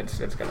 It's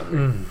gonna be.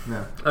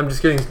 Yeah. I'm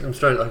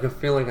starting. Like, I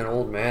feel like an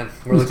old man.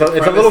 It's a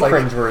little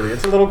cringeworthy.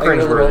 It's a little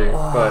cringeworthy.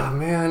 Oh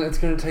man, it's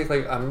gonna take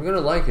I'm gonna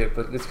like it,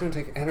 but it's gonna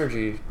take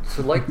energy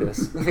to like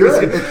this.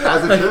 Good,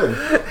 as it should.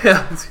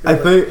 Yeah, I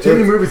think too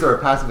many movies are a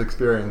passive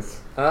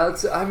experience.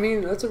 That's a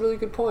really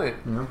good point.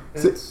 Yeah.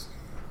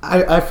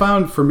 I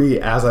found for me,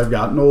 as I've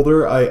gotten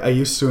older, I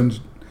used to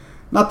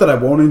not that I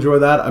won't enjoy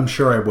that, I'm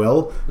sure I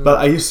will, but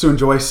I used to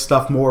enjoy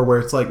stuff more where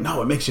it's like,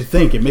 no, it makes you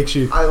think, it makes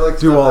you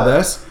do all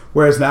this.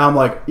 Whereas now I'm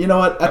like, you know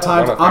what, at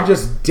times I'm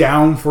just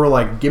down for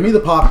like, give me the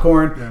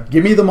popcorn,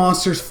 give me the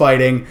monsters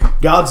fighting.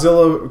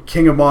 Godzilla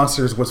King of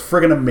Monsters was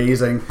friggin'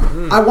 amazing.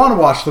 I want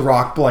to watch The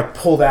Rock like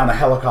pull down a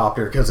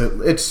helicopter because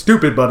it's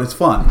stupid but it's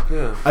fun.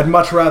 I'd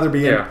much rather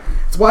be in.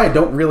 It's why I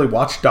don't really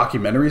watch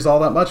documentaries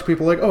all that much.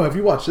 People are like, oh, have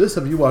you watched this?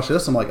 Have you watched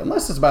this? I'm like,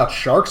 unless it's about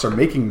sharks or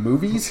making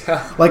movies.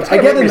 Like, I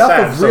get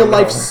enough of real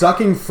life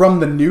sucking from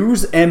the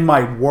news and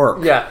my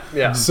work.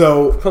 Yeah.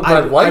 So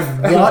I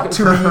want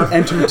to be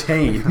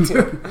entertained.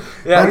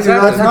 Yeah,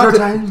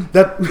 exactly.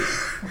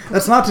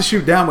 That's not to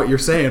shoot down what you're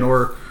saying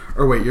or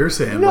what you're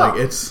saying. No, like,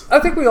 it's. I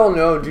think we all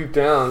know deep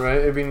down, right?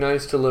 It'd be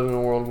nice to live in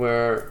a world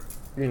where,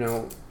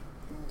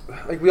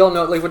 like we all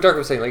know, like what Dark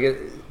was saying, like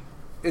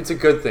it's a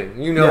good thing.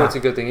 It's a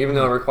good thing, even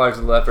though it requires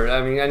a little effort.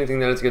 I mean,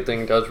 anything that is a good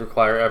thing does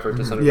require effort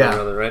to some degree or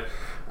another, right?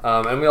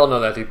 And we all know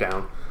that deep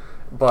down.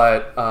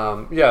 But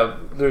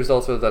there's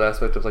also that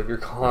aspect of like you're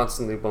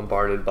constantly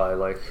bombarded by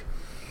like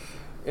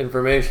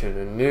information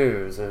and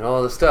news and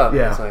all this stuff.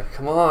 Yeah. It's like,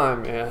 come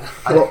on, man.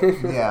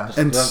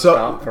 And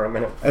stop for a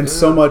minute. And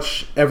so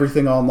much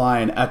everything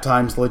online at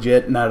times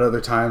legit, and at other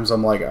times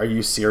I'm like, are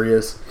you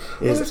serious?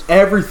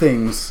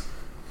 Everything's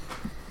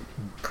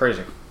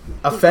crazy,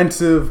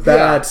 offensive,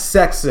 bad,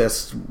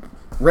 sexist,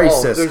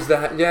 racist. There's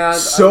that. Yeah.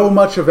 So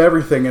much of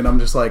everything, and I'm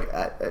just like,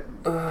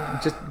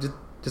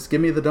 just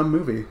give me the dumb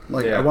movie.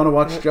 Like, I want to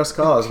watch Just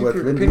Cause with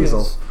Vin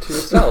Diesel. To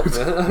yourself,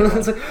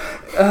 man.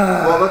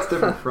 Well, that's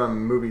different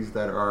from movies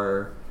that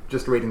are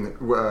just riding the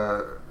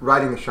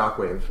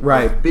shockwave.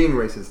 Right. Being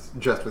racist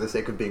just for the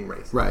sake of being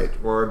racist. Right.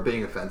 Or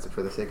being offensive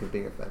for the sake of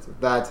being offensive.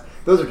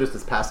 Those are just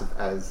as passive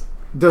as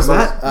most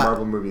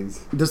Marvel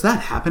movies. Does that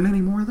happen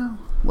anymore, though?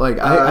 Like,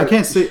 I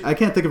can't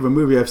think of a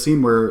movie I've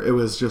seen where it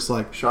was just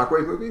like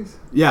shockwave movies.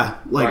 Yeah,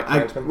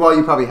 like well,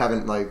 you probably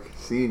haven't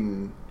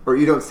seen. Or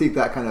you don't seek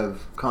that kind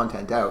of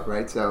content out,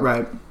 right? So,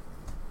 right.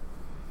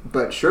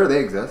 But sure,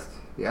 they exist.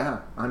 Yeah,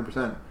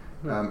 100%.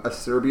 A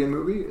Serbian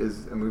movie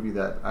is a movie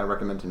that I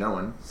recommend to no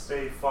one.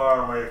 Stay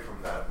far away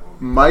from that movie.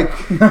 Mike,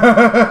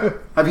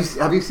 have you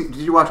seen?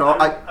 Did you watch all?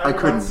 I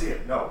couldn't not see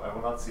it. No, I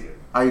will not see it.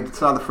 I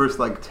saw the first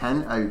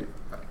 10.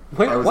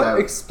 Wait, I was what? out.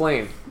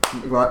 Explain.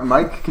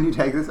 Mike, can you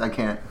take this? I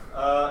can't.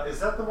 Is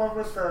that the one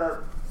with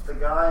the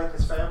guy and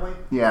his family?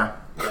 Yeah.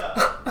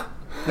 Yeah.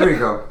 There you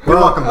go. You're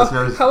welcome,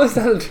 listeners. How is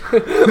that?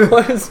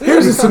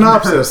 Here's a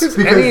synopsis.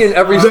 Any and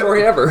every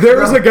story ever. There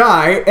is a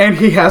guy, and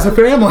he has a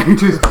family.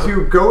 To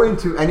go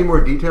into any more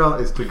detail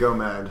is to go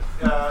mad.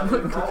 It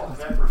involves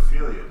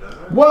necrophilia,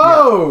 doesn't it?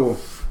 Whoa!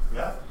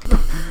 Yeah.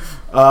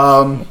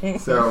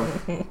 So,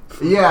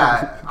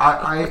 yeah,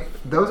 I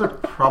those are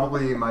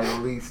probably my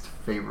least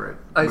favorite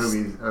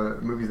movies.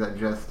 Movies that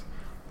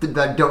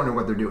don't know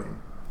what they're doing.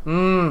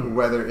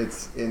 Whether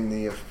it's in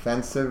the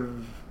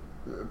offensive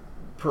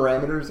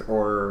parameters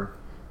or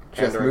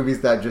just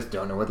movies that just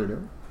don't know what they're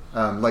doing,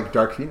 like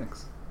Dark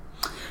Phoenix.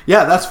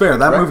 Yeah, that's fair.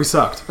 That movie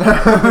sucked.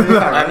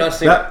 I've not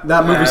seen it.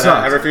 That movie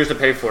sucked. I refuse to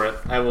pay for it.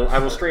 I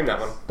will stream that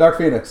one. Dark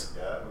Phoenix.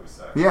 Yeah, that movie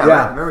sucked.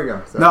 Yeah. There we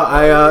go. So. No,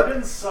 it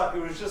didn't suck.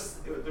 It was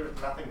just there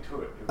was nothing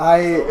to it.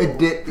 It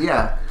did.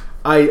 Yeah.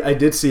 I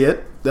did see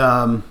it.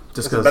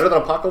 Just is it better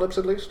than Apocalypse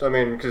at least? I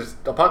mean, because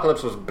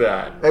Apocalypse was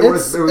bad.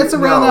 It's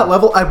around that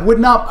level. I would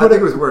not put I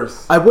think it was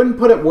worse. I wouldn't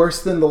put it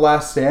worse than The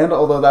Last Stand,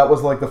 although that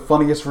was like the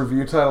funniest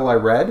review title I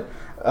read.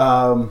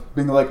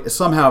 Being like,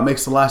 somehow it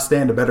makes The Last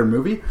Stand a better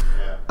movie.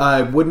 Yeah.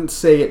 I wouldn't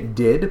say it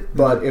did,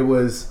 but it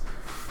was...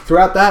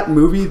 Throughout that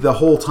movie, the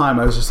whole time,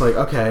 I was just like,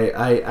 okay,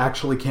 I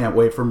actually can't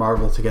wait for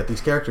Marvel to get these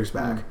characters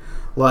back.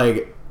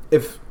 Like,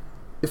 if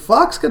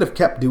Fox could have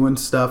kept doing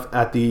stuff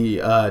at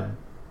the...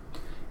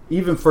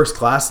 even First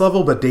Class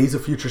level, but Days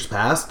of Futures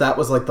Past, that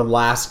was like the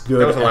last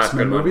good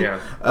X-Men movie. One,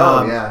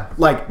 yeah. Yeah.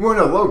 Like,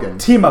 Logan.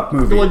 Team up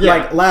movie. Well, yeah.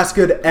 Like, last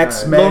good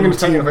X-Men Logan's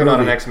team technically movie. not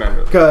an X-Men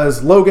movie.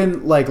 Because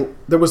Logan, like,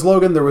 there was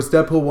Logan, there was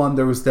Deadpool 1,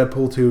 there was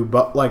Deadpool 2,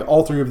 but, like,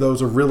 all three of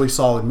those are really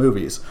solid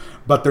movies.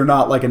 But they're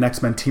not, like, an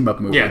X-Men team-up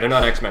movie. Yeah, they're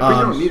not X-Men. You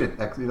don't need it.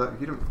 You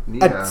don't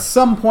need At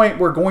some point,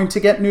 we're going to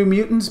get New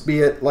Mutants, be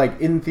it,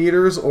 like, in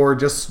theaters or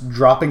just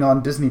dropping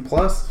on Disney+.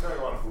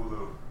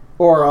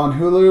 Or on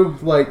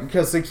Hulu, like,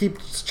 because they keep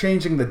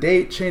changing the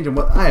date, changing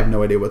what... I have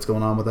no idea what's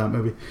going on with that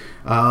movie.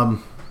 How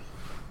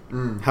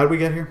did we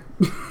get here?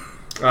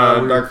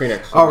 Dark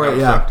Phoenix. Oh, right,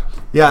 yeah.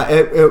 Yeah,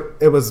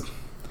 it was...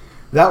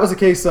 That was a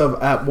case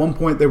of, at one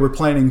point, they were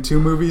planning 2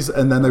 movies,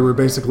 and then they were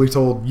basically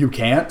told, you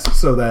can't,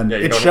 so then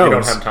it shows. You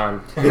don't have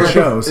time. It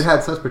shows. It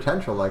had such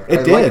potential. Like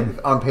it did.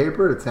 Like, on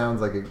paper, it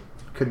sounds like it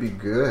could be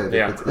good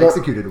if it's Well,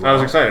 executed well. I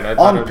was excited. I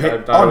on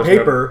thought it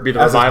paper, be the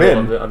as it's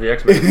revival been, of the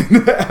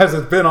X-Men. as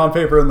it's been on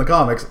paper in the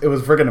comics, it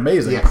was freaking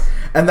amazing. Yes.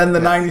 And then the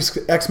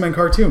 90s X-Men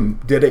cartoon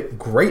did it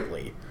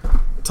greatly.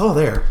 It's all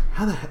there.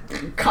 How the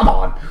heck? Come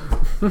on.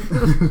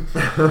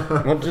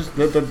 Well, just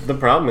the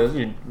problem is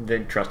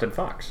they trusted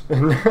Fox.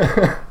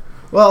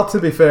 Well, to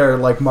be fair,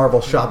 like, Marvel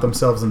shot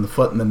themselves in the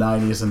foot in the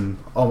 90s and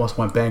almost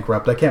went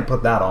bankrupt. I can't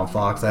put that on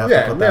Fox. I have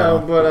to put that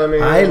on. But I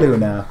mean... Hi,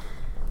 Luna.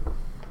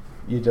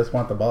 You just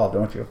want the ball,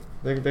 don't you?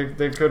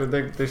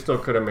 They still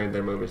could have made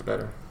their movies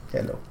better.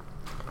 Hello.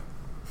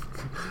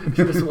 He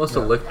just wants to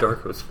lick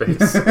Darko's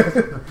face.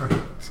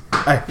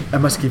 I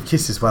must give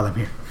kisses while I'm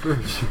here.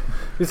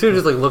 You see her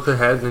just like look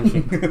ahead and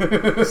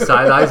then she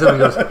side eyes him and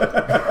goes.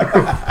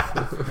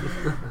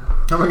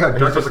 Oh my god,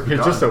 he's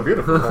just so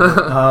beautiful.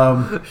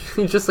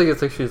 He's just like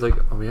it's like she's like,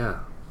 oh yeah.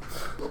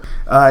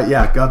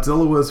 Yeah,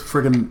 Godzilla was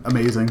friggin'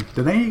 amazing.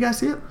 Did any of you guys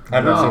see it?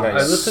 I've not seen that.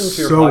 I listened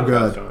to your So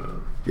podcast good. on it.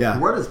 Yeah.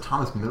 What is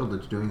Thomas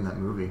Middleditch doing in that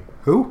movie?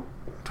 Who?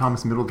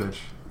 Thomas Middleditch.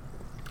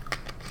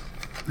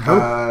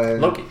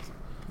 Loki.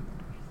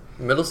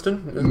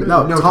 Middleston?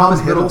 No, Tom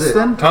Thomas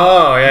Hiddleston.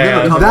 Oh,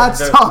 yeah.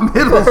 That's Tom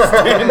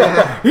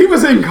Hiddleston. He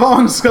was in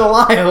Kong Skull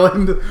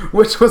Island,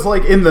 which was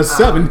like in the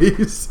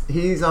 70s.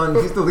 He's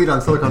the lead on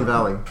Silicon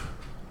Valley.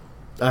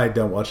 I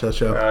don't watch that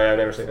show. Oh, yeah, I've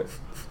never seen it.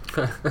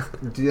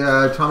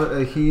 Yeah,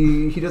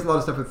 he does a lot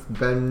of stuff with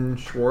Ben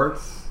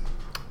Schwartz.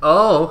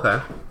 Oh,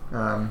 okay.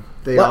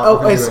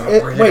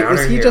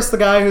 Is he just the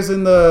guy who's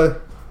in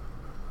the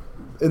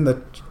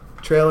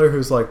trailer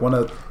who's like one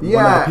of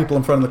the people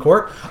in front of the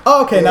court?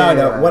 Oh, okay, now I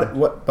know.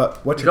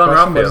 What's your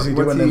question? What is he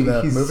doing in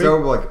the he's movie? He's so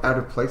like out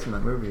of place in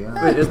that movie.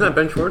 Yeah. Wait, isn't that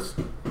Ben Schwartz?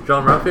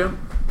 John Ralphio?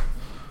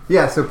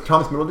 Yeah, so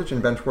Thomas Middleditch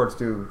and Ben Schwartz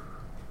do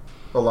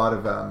a lot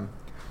of do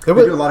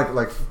a lot of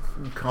like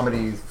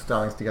comedy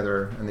stylings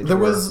together, and they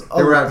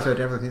were out to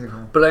Denver Theater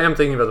Hall. But I am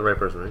thinking about the right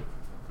person, right?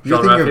 You're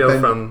John thinking Ralphio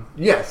of from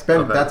yes,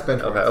 Ben. Okay. That's Ben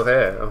Schwartz.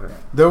 Okay.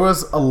 There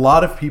was a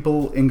lot of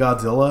people in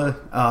Godzilla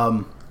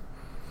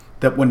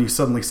that when you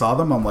suddenly saw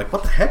them, I'm like,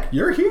 what the heck?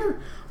 You're here?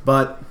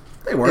 But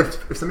they worked.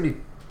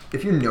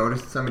 If you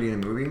notice somebody in a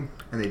movie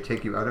and they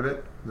take you out of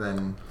it,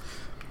 then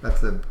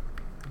it's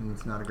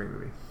not a great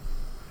movie.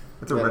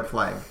 That's a red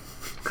flag.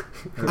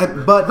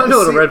 But I know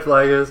what a red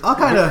flag is. I'll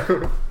kind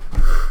of.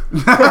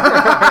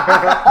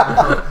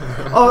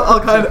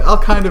 I'll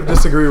kind of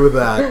disagree with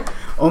that,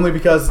 only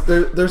because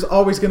there's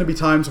always going to be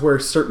times where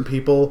certain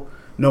people,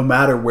 no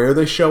matter where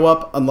they show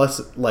up,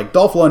 unless like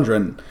Dolph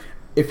Lundgren,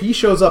 if he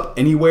shows up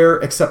anywhere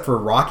except for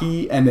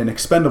Rocky and an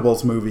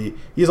Expendables movie,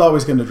 he's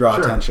always going to draw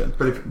attention.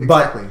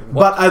 Exactly.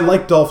 But I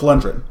like Dolph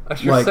Lundgren.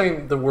 You're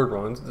saying the word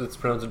wrong. It's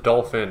pronounced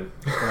dolphin.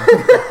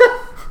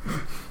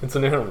 It's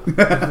an animal.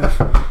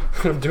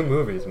 Do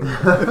movies,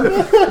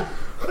 man.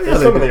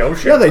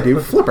 Yeah, they do.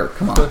 Flipper,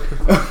 come on.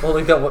 Well,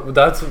 like that. What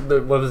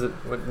was it?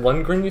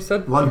 Lundgren, you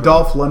said?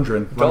 Dolph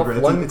Lundgren.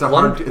 It's a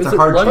hard. It's a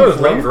hard.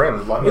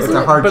 Lundgren. It's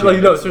a hard. But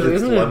like no, seriously,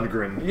 isn't it?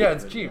 Lundgren. Yeah,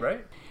 it's G,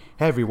 right?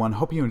 Hey everyone,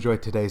 hope you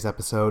enjoyed today's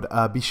episode.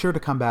 Be sure to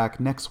come back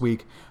next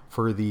week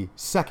for the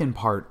second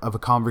part of a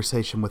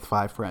conversation with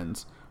 5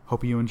 friends.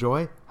 Hope you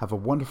enjoy. Have a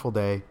wonderful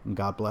day, and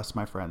God bless,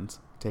 my friends.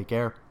 Take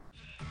care.